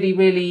it's really,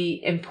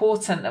 really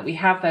important that we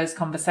have those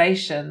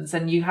conversations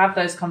and you have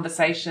those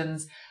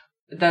conversations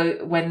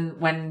though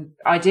when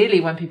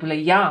ideally when people are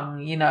young,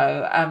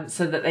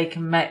 so that they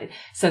can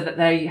so that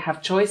they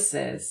have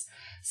choices.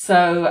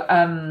 So,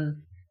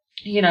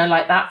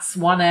 that's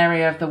one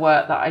area of the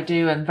work that I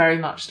do and very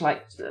much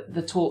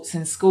the talks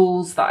in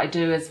schools that I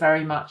do is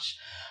very much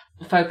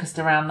focused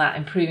around that,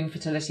 improving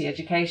fertility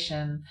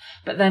education.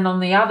 But then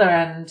on the other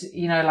end,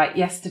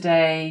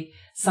 yesterday,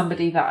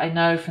 somebody that I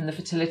know from the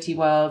fertility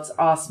world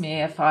asked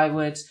me if I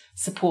would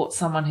support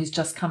someone who's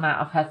just come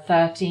out of her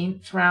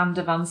 13th round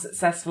of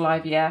unsuccessful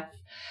IVF.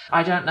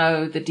 I don't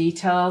know the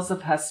details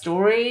of her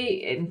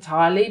story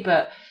entirely,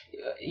 but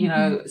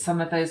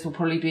some of those will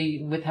probably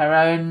be with her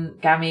own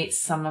gametes.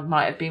 Some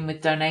might have been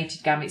with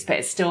donated gametes, but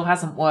it still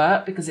hasn't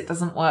worked because it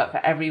doesn't work for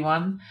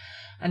everyone.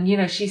 And,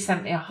 she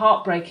sent me a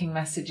heartbreaking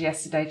message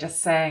yesterday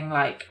just saying,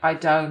 I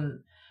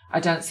don't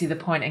see the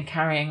point in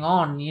carrying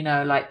on,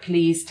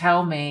 please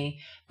tell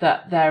me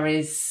that there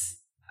is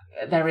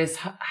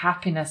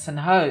happiness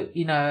and hope,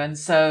 and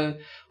so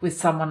with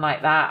someone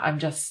like that, I'm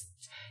just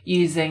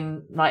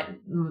using my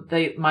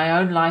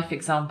own life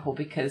example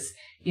because,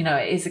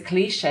 it is a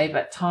cliche,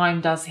 but time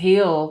does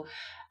heal.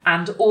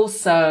 And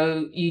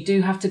also you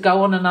do have to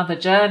go on another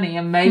journey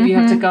and maybe you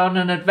have to go on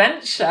an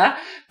adventure,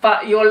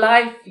 but your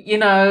life,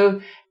 there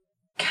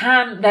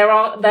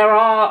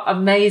are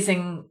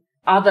amazing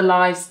other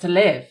lives to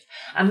live.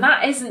 And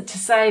that isn't to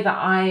say that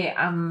I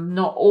am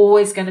not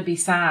always going to be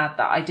sad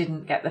that I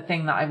didn't get the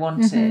thing that I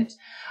wanted.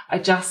 I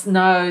just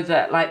know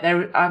that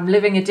I'm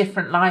living a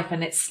different life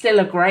and it's still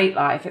a great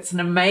life. It's an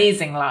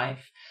amazing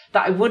life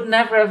that I would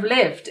never have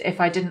lived if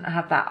I didn't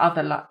have that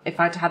other life, if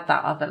I'd had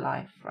that other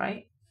life,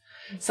 right?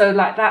 So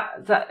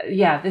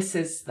this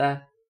is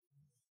the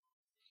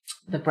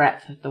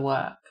breadth of the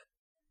work.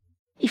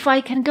 If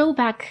I can go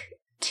back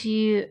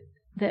to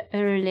your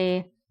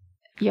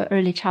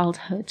early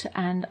childhood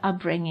and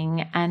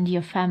upbringing and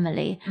your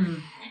family,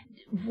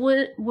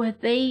 were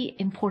they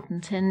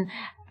important in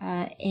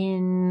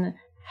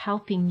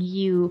helping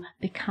you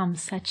become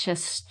such a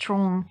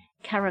strong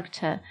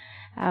character?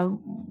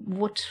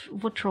 What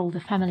role the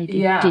family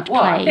did play?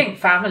 Well, I think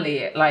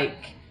family,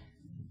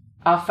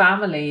 our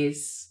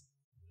families,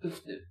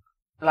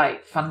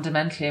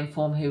 fundamentally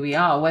inform who we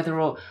are,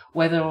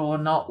 whether or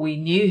not we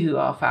knew who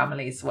our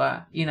families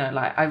were.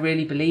 I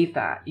really believe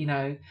that.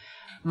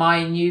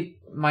 My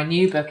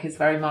new book is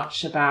very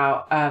much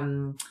about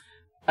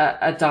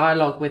a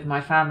dialogue with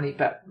my family,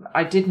 but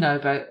I did know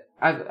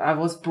I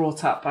was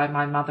brought up by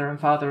my mother and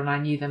father, and I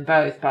knew them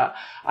both, but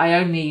I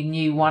only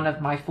knew one of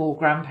my 4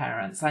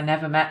 grandparents. I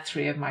never met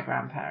 3 of my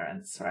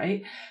grandparents,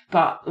 right?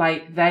 But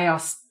like, they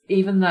are,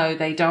 even though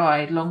they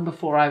died long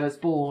before I was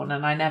born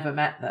and I never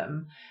met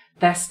them,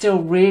 they're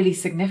still really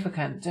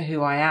significant to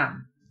who I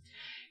am.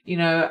 You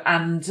know,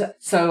 and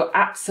so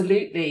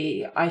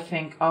absolutely, I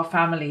think our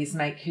families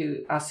make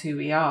us who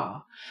we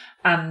are.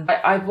 And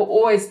I've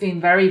always been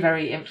very,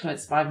 very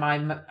influenced by my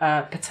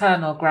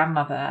paternal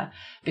grandmother,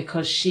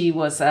 because she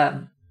was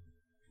a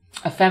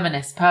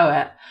feminist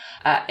poet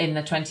in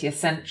the 20th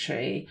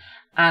century.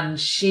 And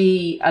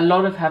a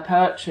lot of her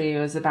poetry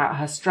was about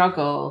her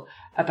struggle,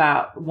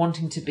 about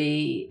wanting to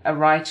be a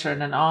writer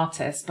and an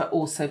artist, but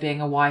also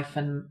being a wife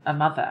and a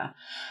mother.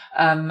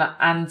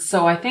 And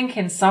so I think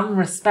in some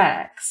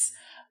respects,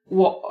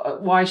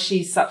 why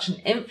she's such an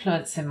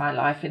influence in my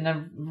life in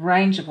a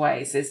range of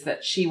ways is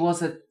that she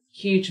was a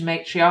huge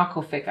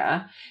matriarchal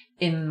figure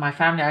in my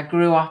family. I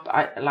grew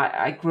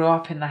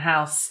up in the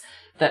house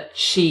that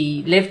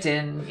she lived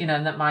in, you know,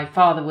 and that my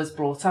father was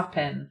brought up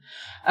in.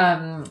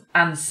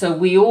 And so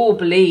we all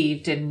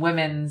believed in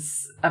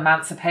women's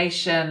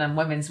emancipation and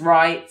women's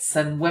rights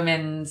and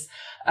women's,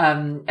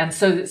 and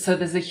so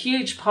there's a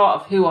huge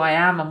part of who I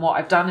am and what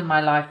I've done in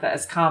my life that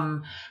has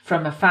come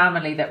from a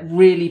family that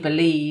really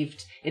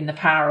believed in the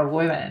power of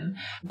women.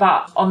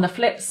 But on the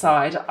flip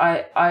side,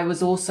 I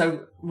was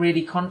also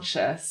really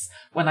conscious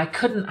when I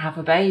couldn't have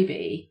a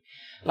baby.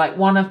 Like,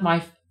 one of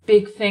my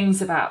big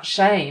things about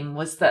shame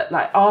was that,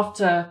 like,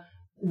 after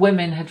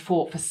women had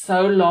fought for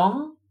so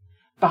long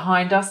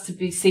behind us to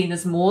be seen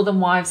as more than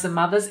wives and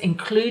mothers,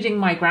 including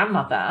my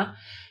grandmother,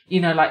 you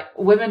know, like,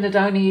 women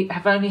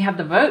have only had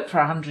the vote for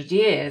 100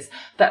 years,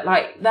 that,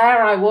 like,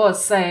 there I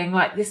was saying,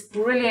 like, this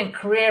brilliant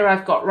career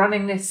I've got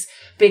running this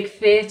big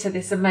theatre,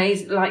 this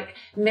amazing, like,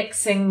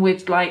 mixing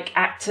with, like,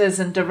 actors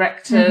and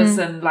directors,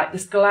 and, like,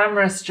 this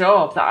glamorous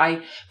job that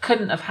I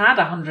couldn't have had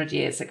 100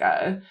 years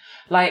ago.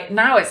 Like,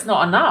 now it's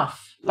not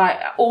enough. Like,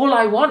 all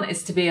I want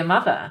is to be a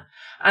mother.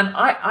 And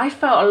I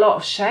felt a lot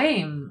of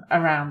shame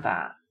around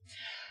that.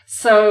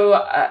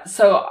 So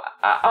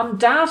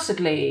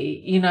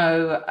undoubtedly, you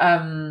know,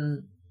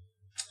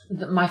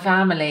 my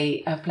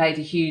family have played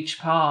a huge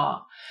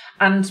part.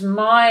 And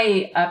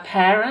my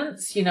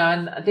parents, you know,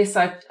 and this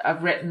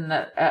I've written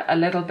a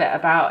little bit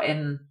about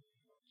in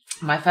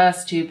my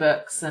first 2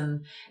 books,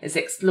 and is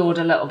explored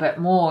a little bit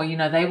more. You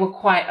know, they were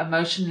quite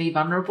emotionally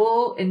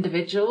vulnerable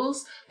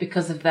individuals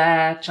because of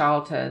their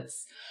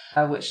childhoods,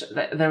 which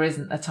there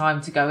isn't a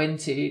time to go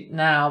into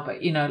now.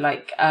 But, you know,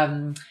 like,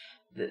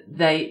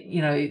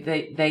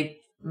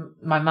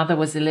 my mother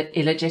was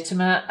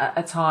illegitimate at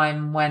a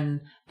time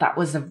when that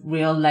was a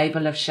real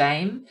label of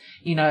shame.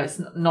 You know,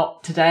 it's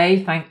not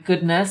today, thank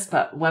goodness,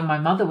 but when my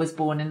mother was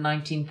born in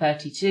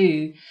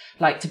 1932,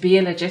 like, to be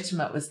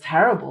illegitimate was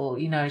terrible.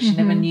 You know, she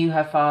never knew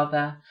her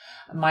father.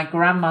 My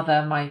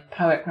grandmother, my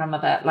poet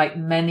grandmother, like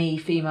many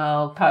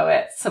female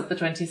poets of the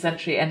 20th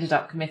century, ended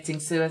up committing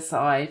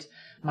suicide.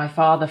 My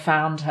father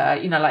found her,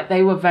 you know, like, they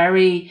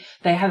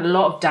had a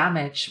lot of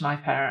damage, my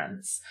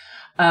parents.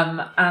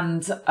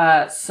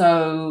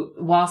 So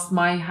whilst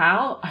my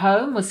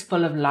home was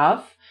full of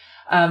love,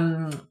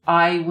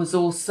 I was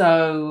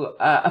also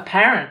a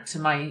parent to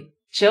my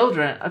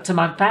children, to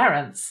my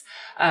parents.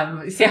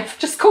 See, I've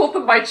just called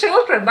them my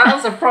children. That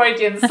was a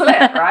Freudian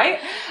slip, right?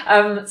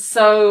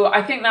 So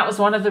I think that was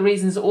one of the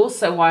reasons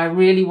also why I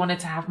really wanted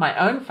to have my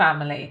own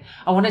family.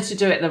 I wanted to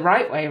do it the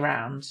right way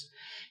round.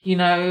 You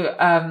know,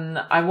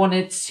 I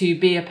wanted to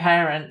be a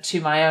parent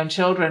to my own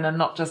children and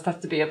not just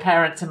have to be a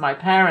parent to my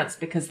parents,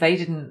 because they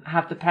didn't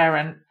have the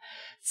parent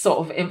sort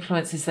of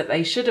influences that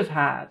they should have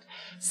had.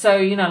 So,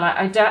 you know,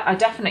 like, I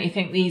definitely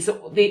think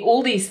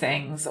all these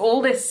things,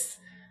 all this,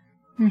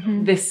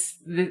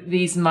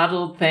 these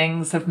muddled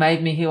things have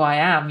made me who I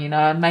am, you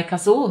know, and make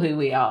us all who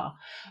we are.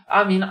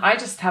 I mean, I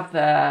just have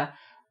the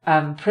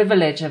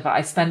privilege of,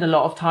 I spend a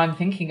lot of time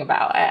thinking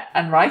about it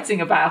and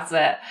writing about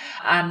it.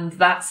 And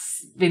that's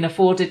been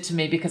afforded to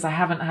me because I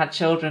haven't had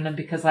children, and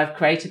because I've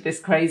created this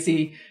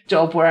crazy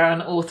job where I'm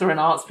an author, an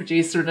arts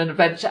producer, and an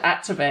adventure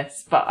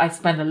activist. But I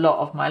spend a lot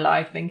of my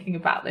life thinking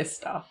about this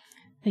stuff.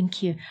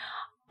 Thank you.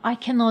 I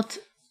cannot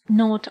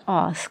not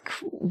ask,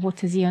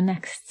 what is your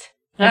next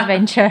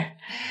adventure?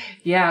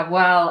 Yeah,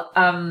 well,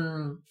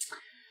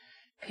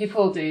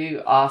 people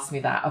do ask me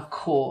that, of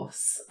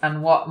course.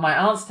 And what my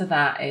answer to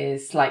that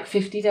is, like,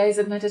 50 days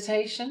of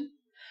meditation.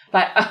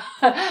 Like,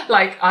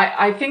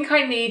 I think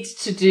I need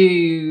to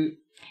do.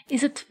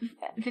 Is it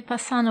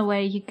Vipassana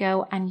where you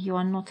go and you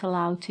are not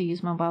allowed to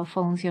use mobile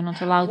phones? You're not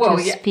allowed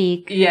to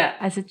speak?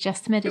 Yeah. Is it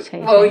just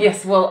meditation? Well,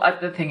 yes. Well,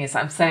 the thing is,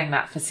 I'm saying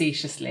that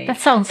facetiously. That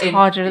sounds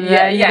harder than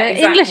the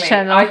exactly. English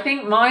channel. I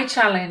think my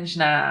challenge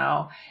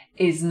now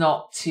is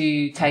not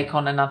to take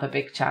on another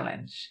big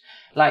challenge.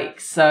 Like,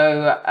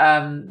 so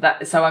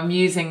I'm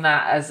using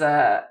that as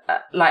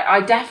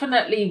I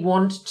definitely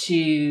want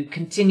to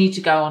continue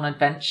to go on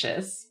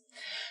adventures.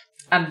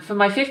 And for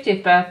my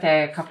 50th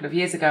birthday a couple of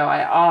years ago, I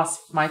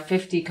asked my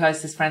 50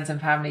 closest friends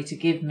and family to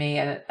give me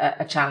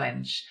a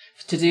challenge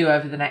to do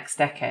over the next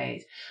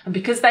decade. And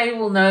because they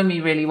all know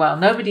me really well,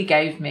 nobody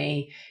gave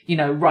me,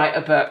 write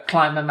a book,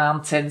 climb a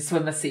mountain,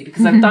 swim a sea,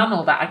 because I've done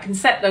all that. I can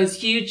set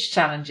those huge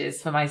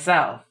challenges for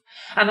myself.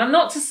 And I'm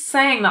not just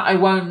saying that I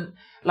won't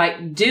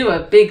do a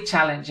big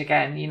challenge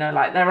again,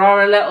 there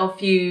are a little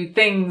few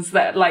things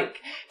that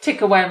tick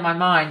away in my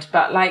mind,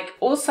 but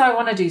also I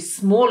want to do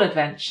small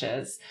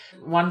adventures.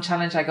 One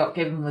challenge I got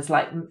given was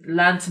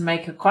learn to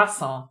make a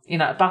croissant,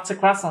 a butter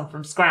croissant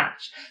from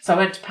scratch. So I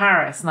went to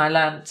Paris and I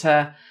learned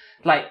to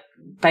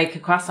bake a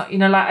croissant,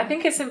 I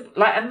think it's and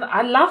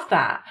I love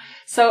that.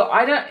 So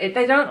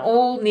they don't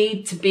all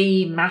need to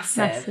be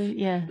massive.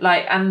 Yeah.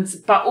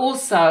 But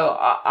also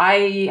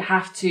I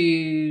have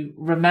to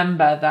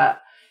remember that,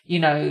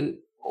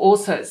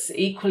 also it's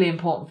equally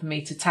important for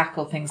me to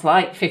tackle things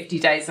like 50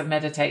 days of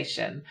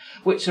meditation,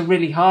 which are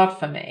really hard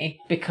for me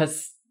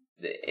because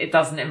it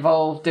doesn't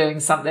involve doing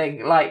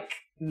something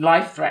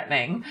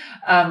life-threatening,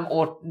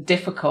 or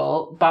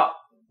difficult, but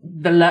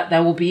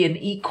there will be an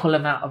equal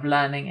amount of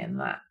learning in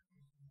that.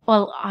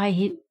 Well,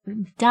 I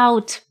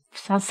doubt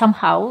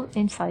somehow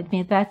inside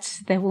me that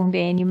there won't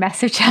be any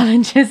massive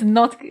challenges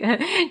not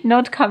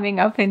coming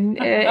up in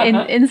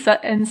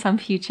some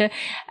future.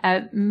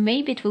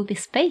 Maybe it will be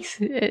space.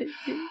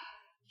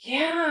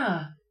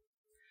 Yeah,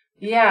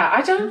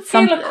 I don't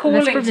feel a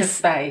calling to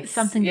space.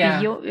 Something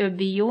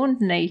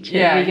beyond nature.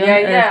 Yeah.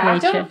 Nature. I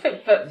don't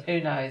think, but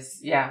who knows?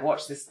 Yeah,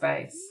 watch this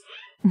space.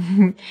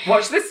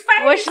 Watch this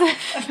space. Watch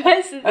this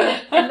space.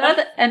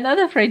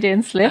 Another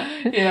Freudian slip.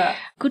 Yeah.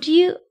 Could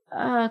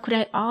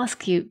I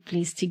ask you,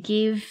 please, to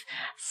give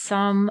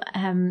some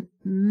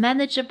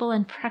manageable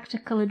and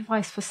practical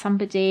advice for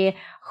somebody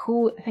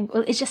who think,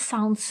 well, it just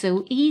sounds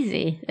so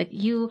easy. I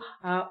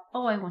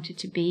always wanted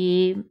to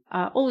be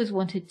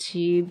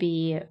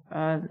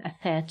a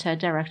theatre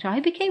director. I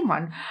became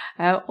one.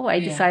 I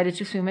decided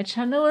to swim a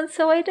channel, and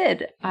so I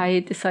did. I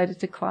decided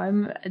to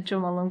climb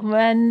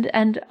Jomolungma,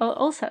 and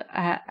also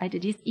I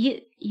did.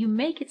 You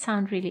make it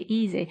sound really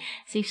easy.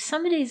 So if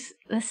somebody's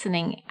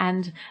listening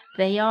and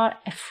they are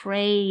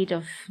afraid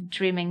of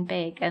dreaming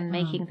big and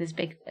making these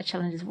big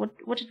challenges,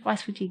 what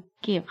advice would you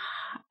give?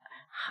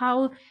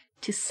 How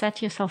to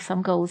set yourself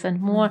some goals, and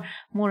more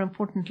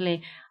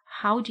importantly,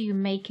 how do you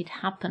make it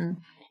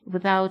happen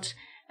without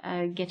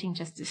getting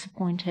just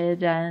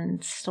disappointed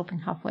and stopping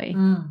halfway?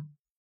 Well,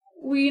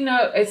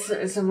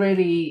 it's a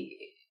really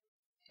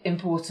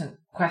important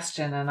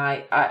question, and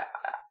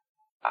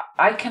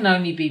I can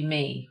only be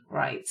me,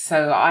 right?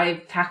 So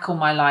I tackle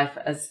my life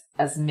as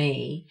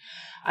me.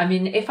 I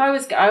mean,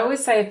 I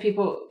always say, if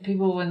people,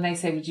 when they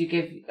say, would you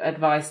give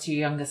advice to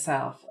your younger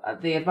self?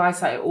 The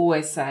advice I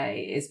always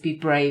say is be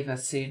braver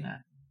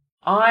sooner.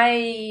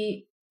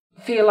 I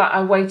feel like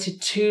I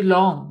waited too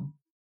long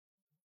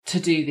to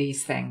do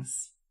these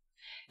things,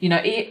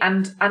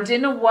 and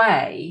in a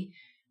way,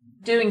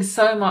 doing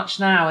so much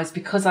now is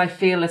because I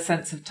feel a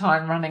sense of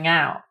time running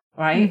out.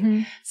 Right.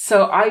 Mm-hmm.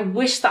 So I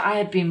wish that I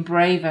had been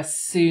braver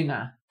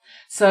sooner.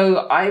 So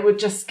I would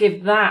just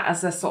give that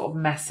as a sort of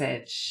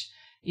message,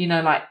 if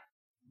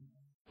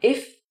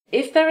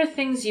there are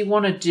things you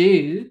want to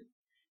do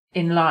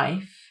in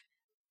life,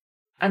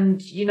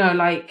 and,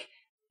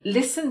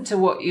 listen to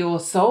what your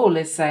soul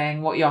is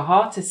saying, what your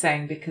heart is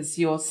saying, because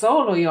your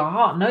soul or your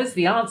heart knows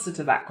the answer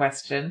to that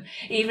question,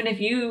 even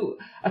if you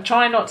are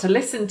trying not to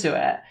listen to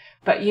it.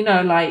 But,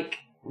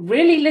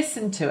 really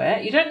listen to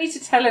it. You don't need to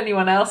tell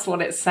anyone else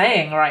what it's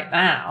saying right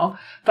now,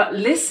 but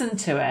listen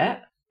to it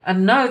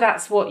and know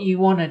that's what you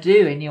want to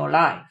do in your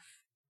life.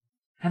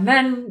 And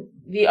then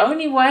the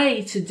only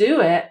way to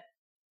do it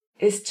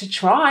is to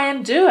try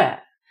and do it.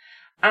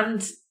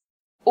 And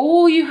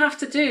all you have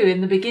to do in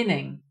the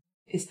beginning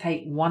is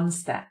take one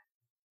step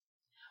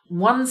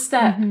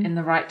in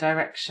the right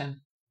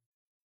direction.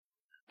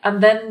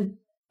 And then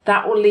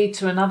that will lead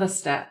to another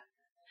step.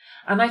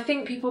 And I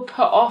think people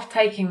put off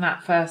taking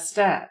that first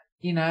step,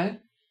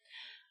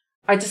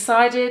 I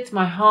decided,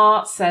 my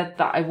heart said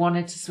that I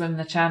wanted to swim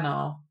the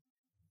channel.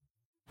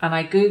 And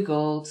I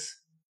Googled,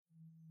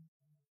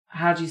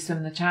 how do you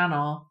swim the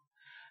channel?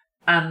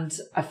 And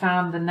I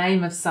found the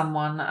name of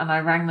someone, and I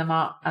rang them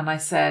up and I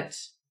said,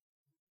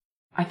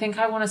 I think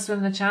I want to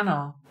swim the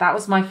channel. That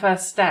was my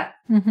first step.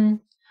 Mm-hmm.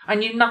 I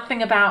knew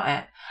nothing about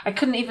it. I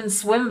couldn't even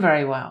swim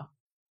very well.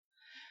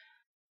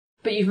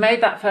 But you've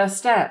made that first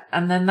step,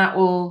 and then that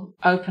will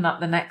open up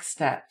the next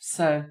step.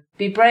 So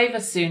be braver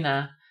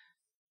sooner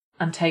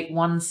and take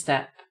one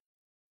step.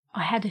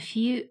 I had a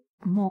few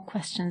more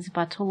questions,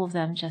 but all of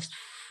them just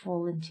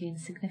fall into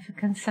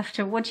insignificance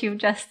after what you've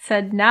just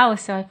said now.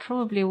 So I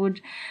probably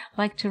would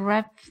like to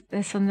wrap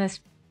this on this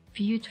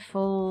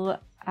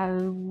beautiful,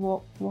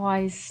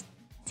 wise,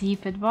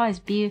 deep advice.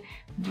 Be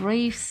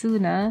brave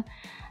sooner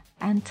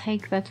and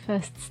take that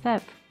first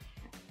step.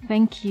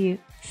 Thank you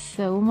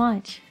so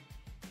much.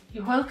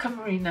 You're welcome,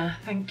 Marina.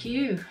 Thank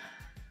you.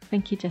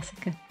 Thank you,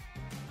 Jessica.